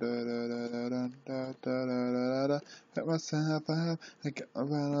 get myself out, I get my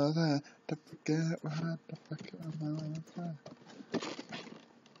battle out, to forget what the fuck am I?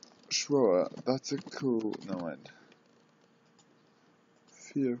 Sure, that's a cool, no mind.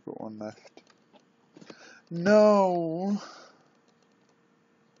 Few, I've got one left. No!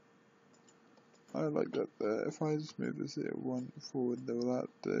 I like that there. If I just move this here one forward, will that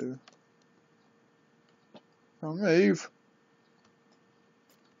do? I'll move!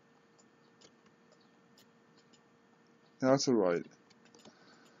 That's alright.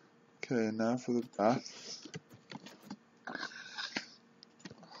 Okay, now for the bath.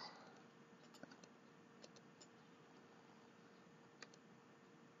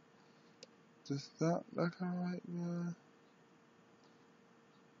 Does that look alright there?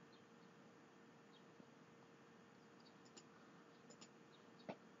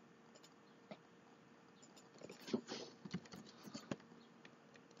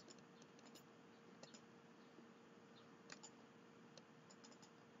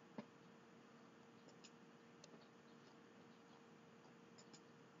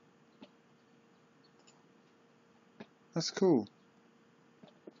 That's cool.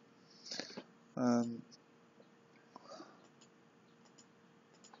 Oh,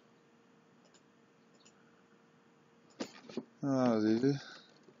 that was easy.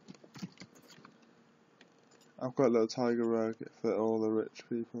 I've got a little tiger rug for all the rich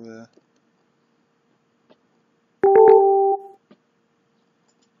people here.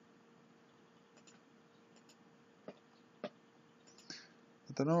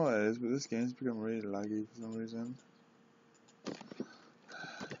 I don't know what it is, but this game's become really laggy for some reason.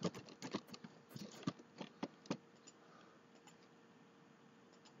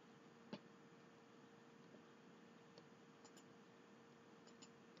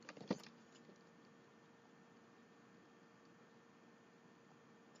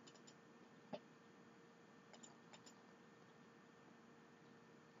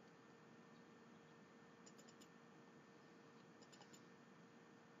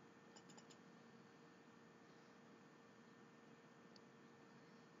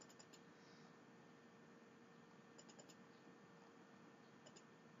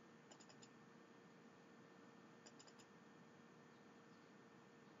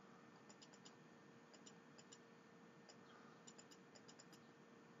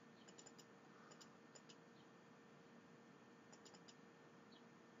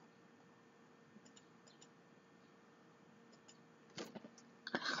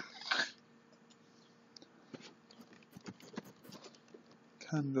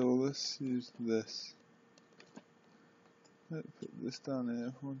 Candle, let's use this. Let's put this down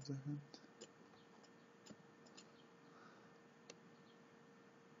here for 1 second.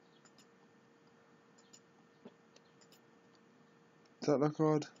 Does that look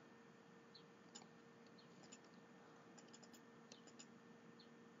odd?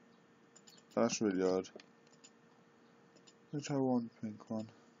 That's really odd. Let's try one pink one.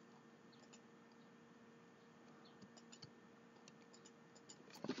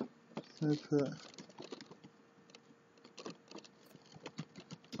 Let's put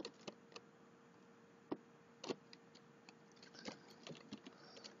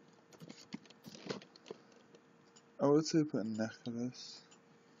I would say put a necklace.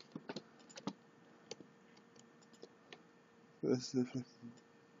 This is the flipping.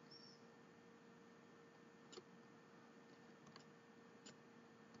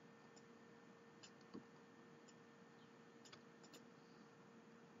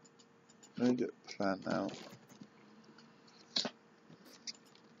 Let me get the plan out.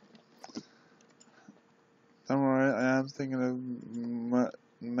 Don't worry, I am thinking of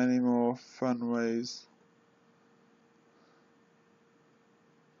many more fun ways.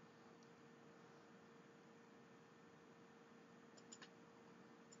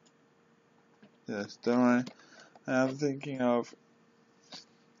 Yes, don't worry. I am thinking of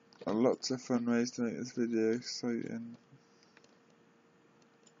lots of fun ways to make this video exciting.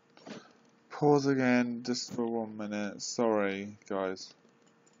 Pause again just for 1 minute. Sorry, guys.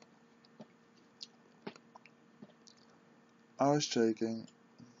 I was joking.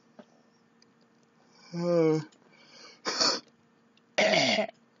 Oh.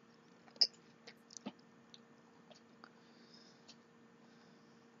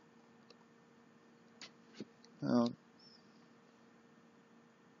 Um,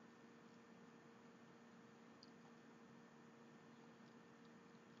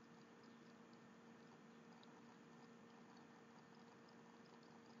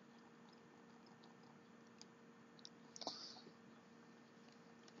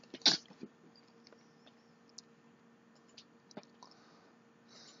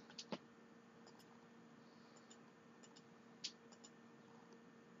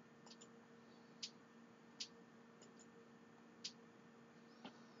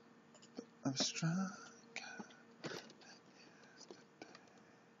 I'm strong.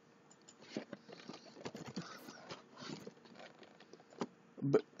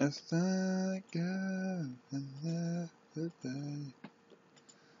 But it's not good another day.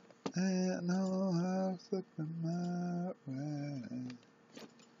 Ain't no house slipping my way.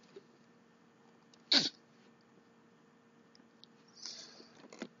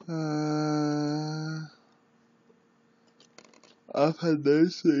 I've had no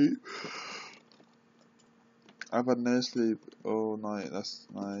sleep. I've had no sleep all night last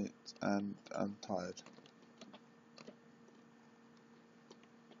night, and I'm tired.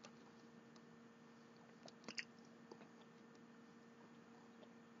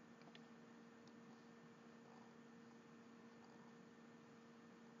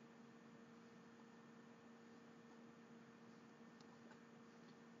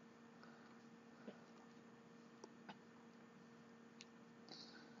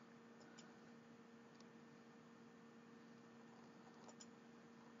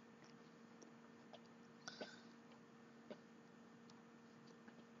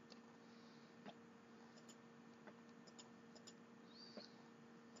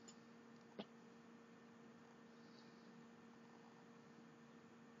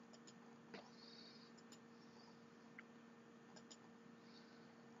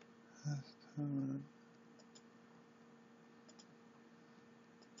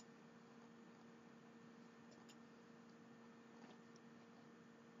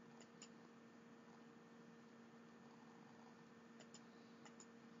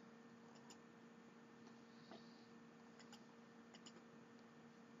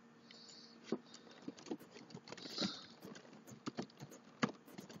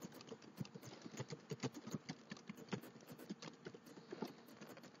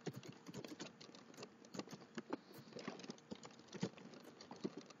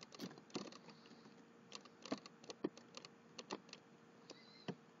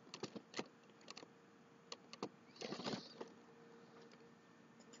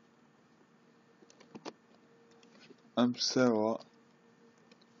 I'm so what?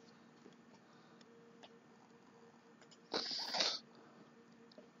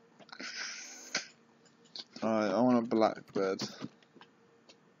 Alright, I want a black bed.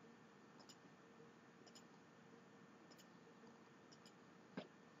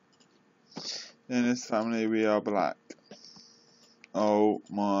 In this family, we are black. Oh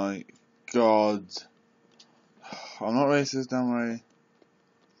my god. I'm not racist, don't worry.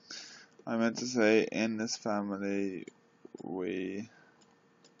 I meant to say, in this family,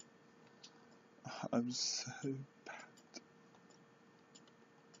 I'm so bad.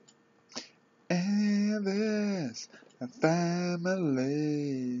 In this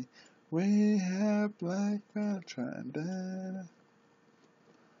family, we have black children.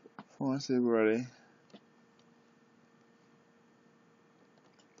 FONSI, ready?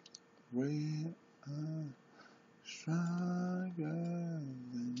 We are stronger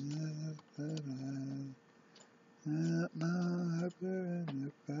than yesterday. And now happier in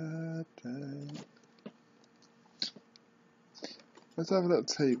the bad day. Let's have a little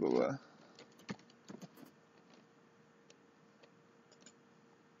table there.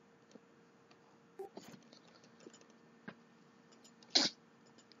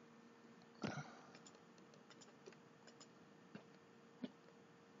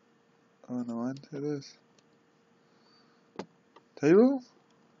 Oh no, mind, it is. Table?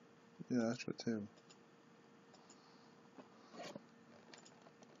 Yeah, that's right, table.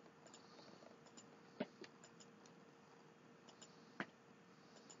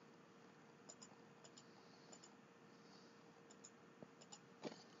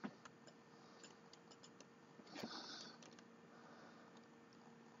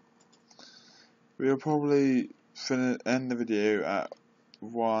 We'll probably end the video at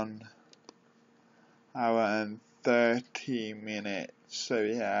 1 hour and 30 minutes, so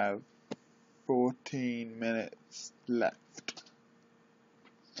we have 14 minutes left.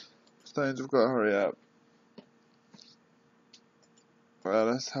 Stones, we've got to hurry up. Well,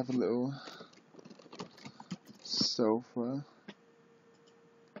 let's have a little sofa.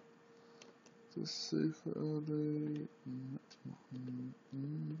 super early.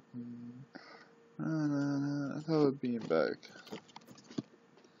 I thought I'd be back.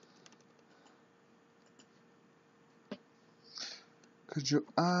 Cause you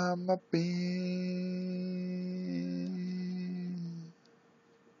are my bean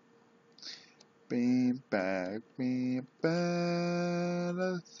bag.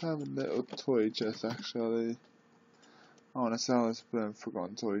 Let's have a little toy chest actually. I wanna sell this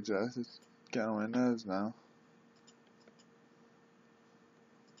forgotten toy chest. It's getting on my nerves now.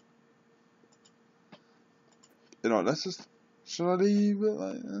 You know, let's just. Should I leave it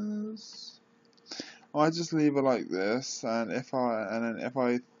like this? I just leave it like this, and if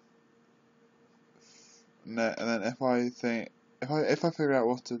I figure out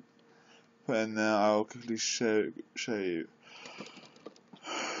what to put in there, I'll quickly show you.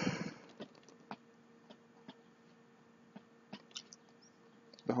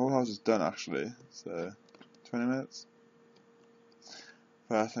 The whole house is done actually, so 20 minutes.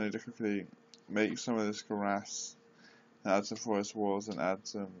 First, I need to quickly make some of this grass, and add some forest walls, and add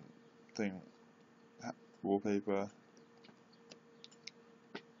some wallpaper.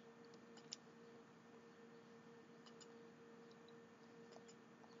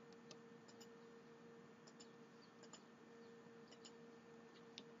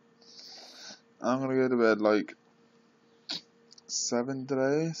 I'm gonna go to bed like 7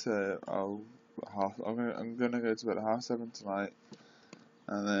 today, so I'm gonna go to bed at 7:30 tonight,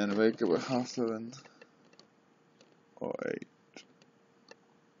 and then wake up at 7:30 or 8.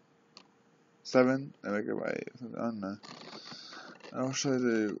 7 and wake up at 8. I don't know. And what should I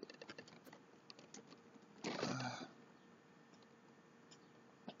do?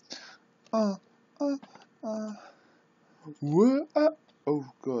 What? Oh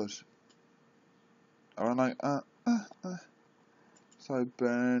god. I'm like, So I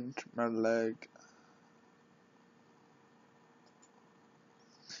burned my leg.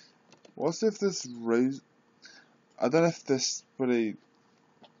 What if this rose? I don't know if this really.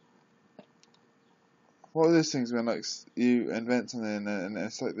 What are those things when like you invent something and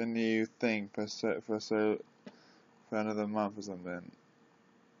it's like the new thing for another month or something?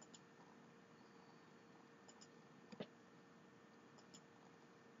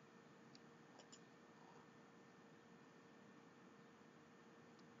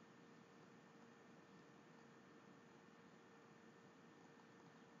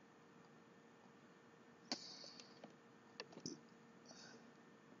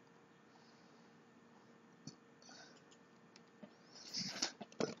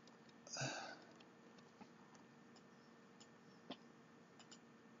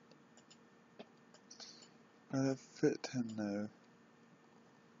 I fit him now.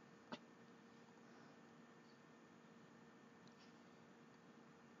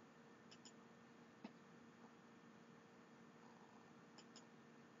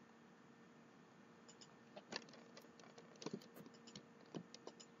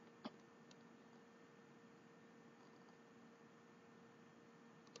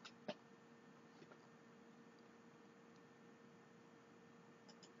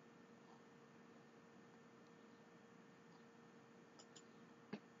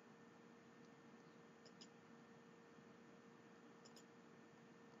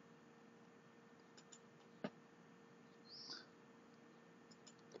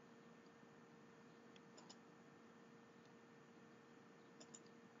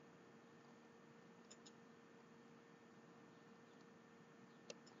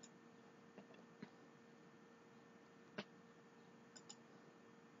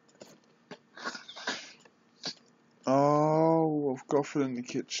 Oh, I've got food in the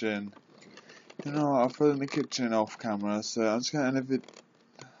kitchen. You know, I'll put in the kitchen off camera, so I'm just gonna end a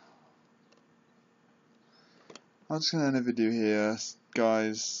video here,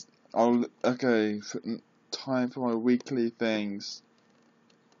 guys. Time for my weekly things.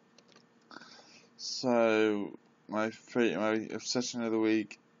 So my obsession of the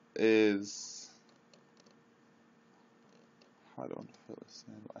week is, I don't want to put this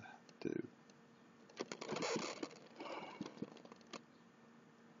in, but I have to.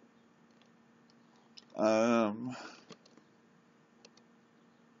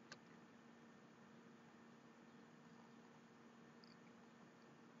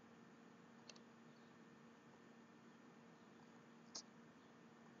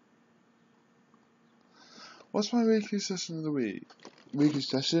 What's my weekly session of the week? Weekly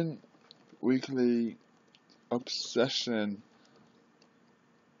obsession.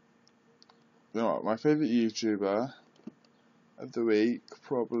 You know what, my favourite YouTuber of the week,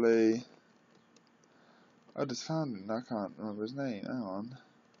 probably. I just found him, I can't remember his name, hang on.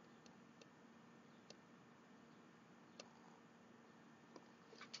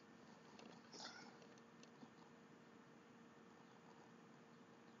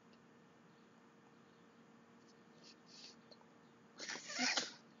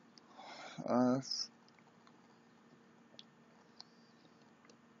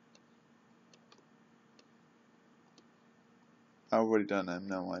 I've already done them,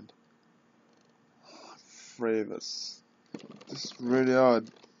 never mind. Favourites. This is really hard.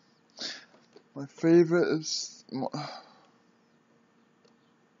 My favourite is...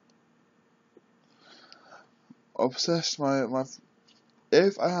 Obsessed,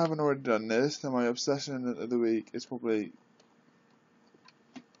 if I haven't already done this, then my obsession of the week is probably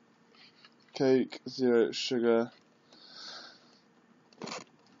Coke, zero sugar.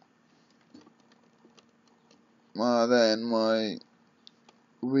 Then my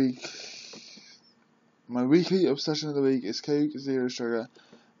weekly obsession of the week is Coke, zero sugar.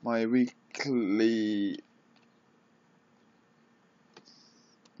 My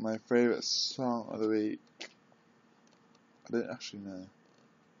favourite song of the week, I don't actually know.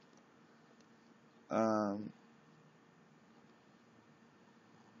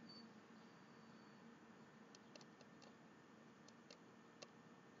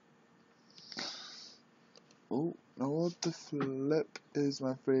 Oh, now what the flip is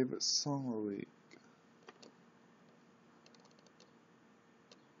my favourite song of the week?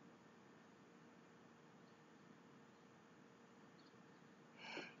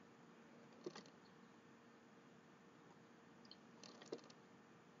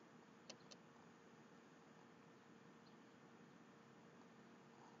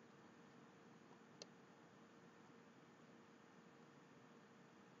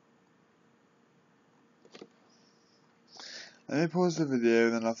 Let me pause the video,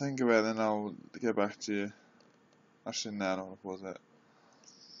 then I'll think about it, then I'll get back to you. Actually, no, I don't want to pause it.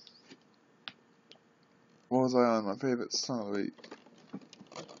 What was I on? My favourite song of the week?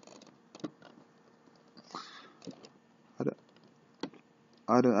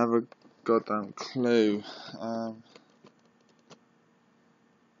 I don't have a goddamn clue.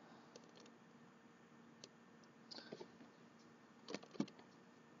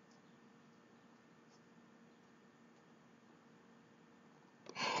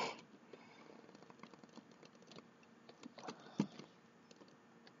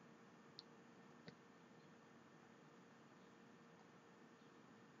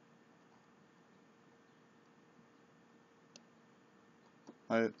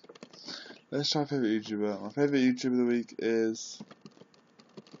 Let's try favourite YouTuber. My favourite YouTuber of the week is...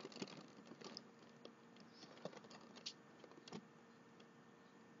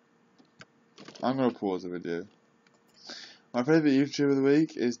 I'm going to pause the video. My favourite YouTuber of the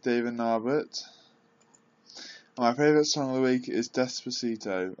week is David NARBETT. And my favourite song of the week is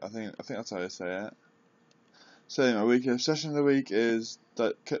Despacito. I think that's how I say it. So my weekly obsession of the week is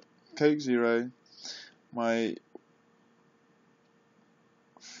Coke Zero. My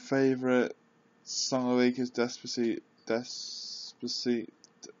favourite song of the week is Despacito,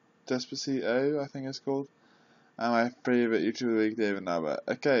 I think it's called. And my favourite YouTuber of the week, David NARBETT.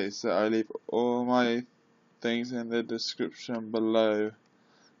 Okay, so I leave all my things in the description below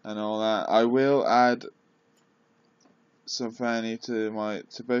and all that. I will add some fanny to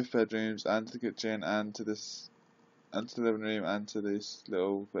both bedrooms and to the kitchen and to this and to the living room and to this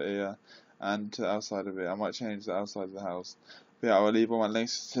little bit here and to outside of it. I might change the outside of the house. But yeah, I will leave all my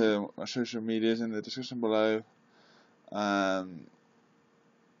links to my social medias in the description below.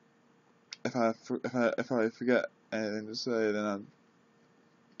 If I forget anything to say, then I'm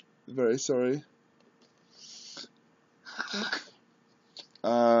very sorry.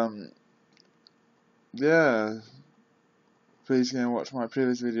 Yeah. Please go and watch my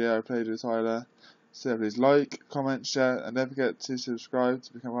previous video I played with Tyler. So please like, comment, share, and don't forget to subscribe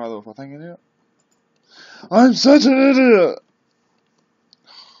to become part of the Thank you. I'm such an idiot!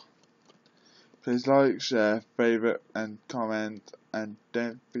 Please like, share, favourite, and comment, and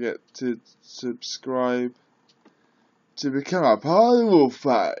don't forget to subscribe to become a part of the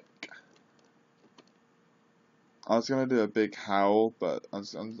Wolfpack. I was gonna do a big howl, but I'm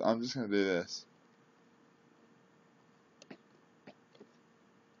just gonna do this.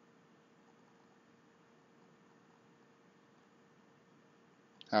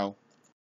 Howl.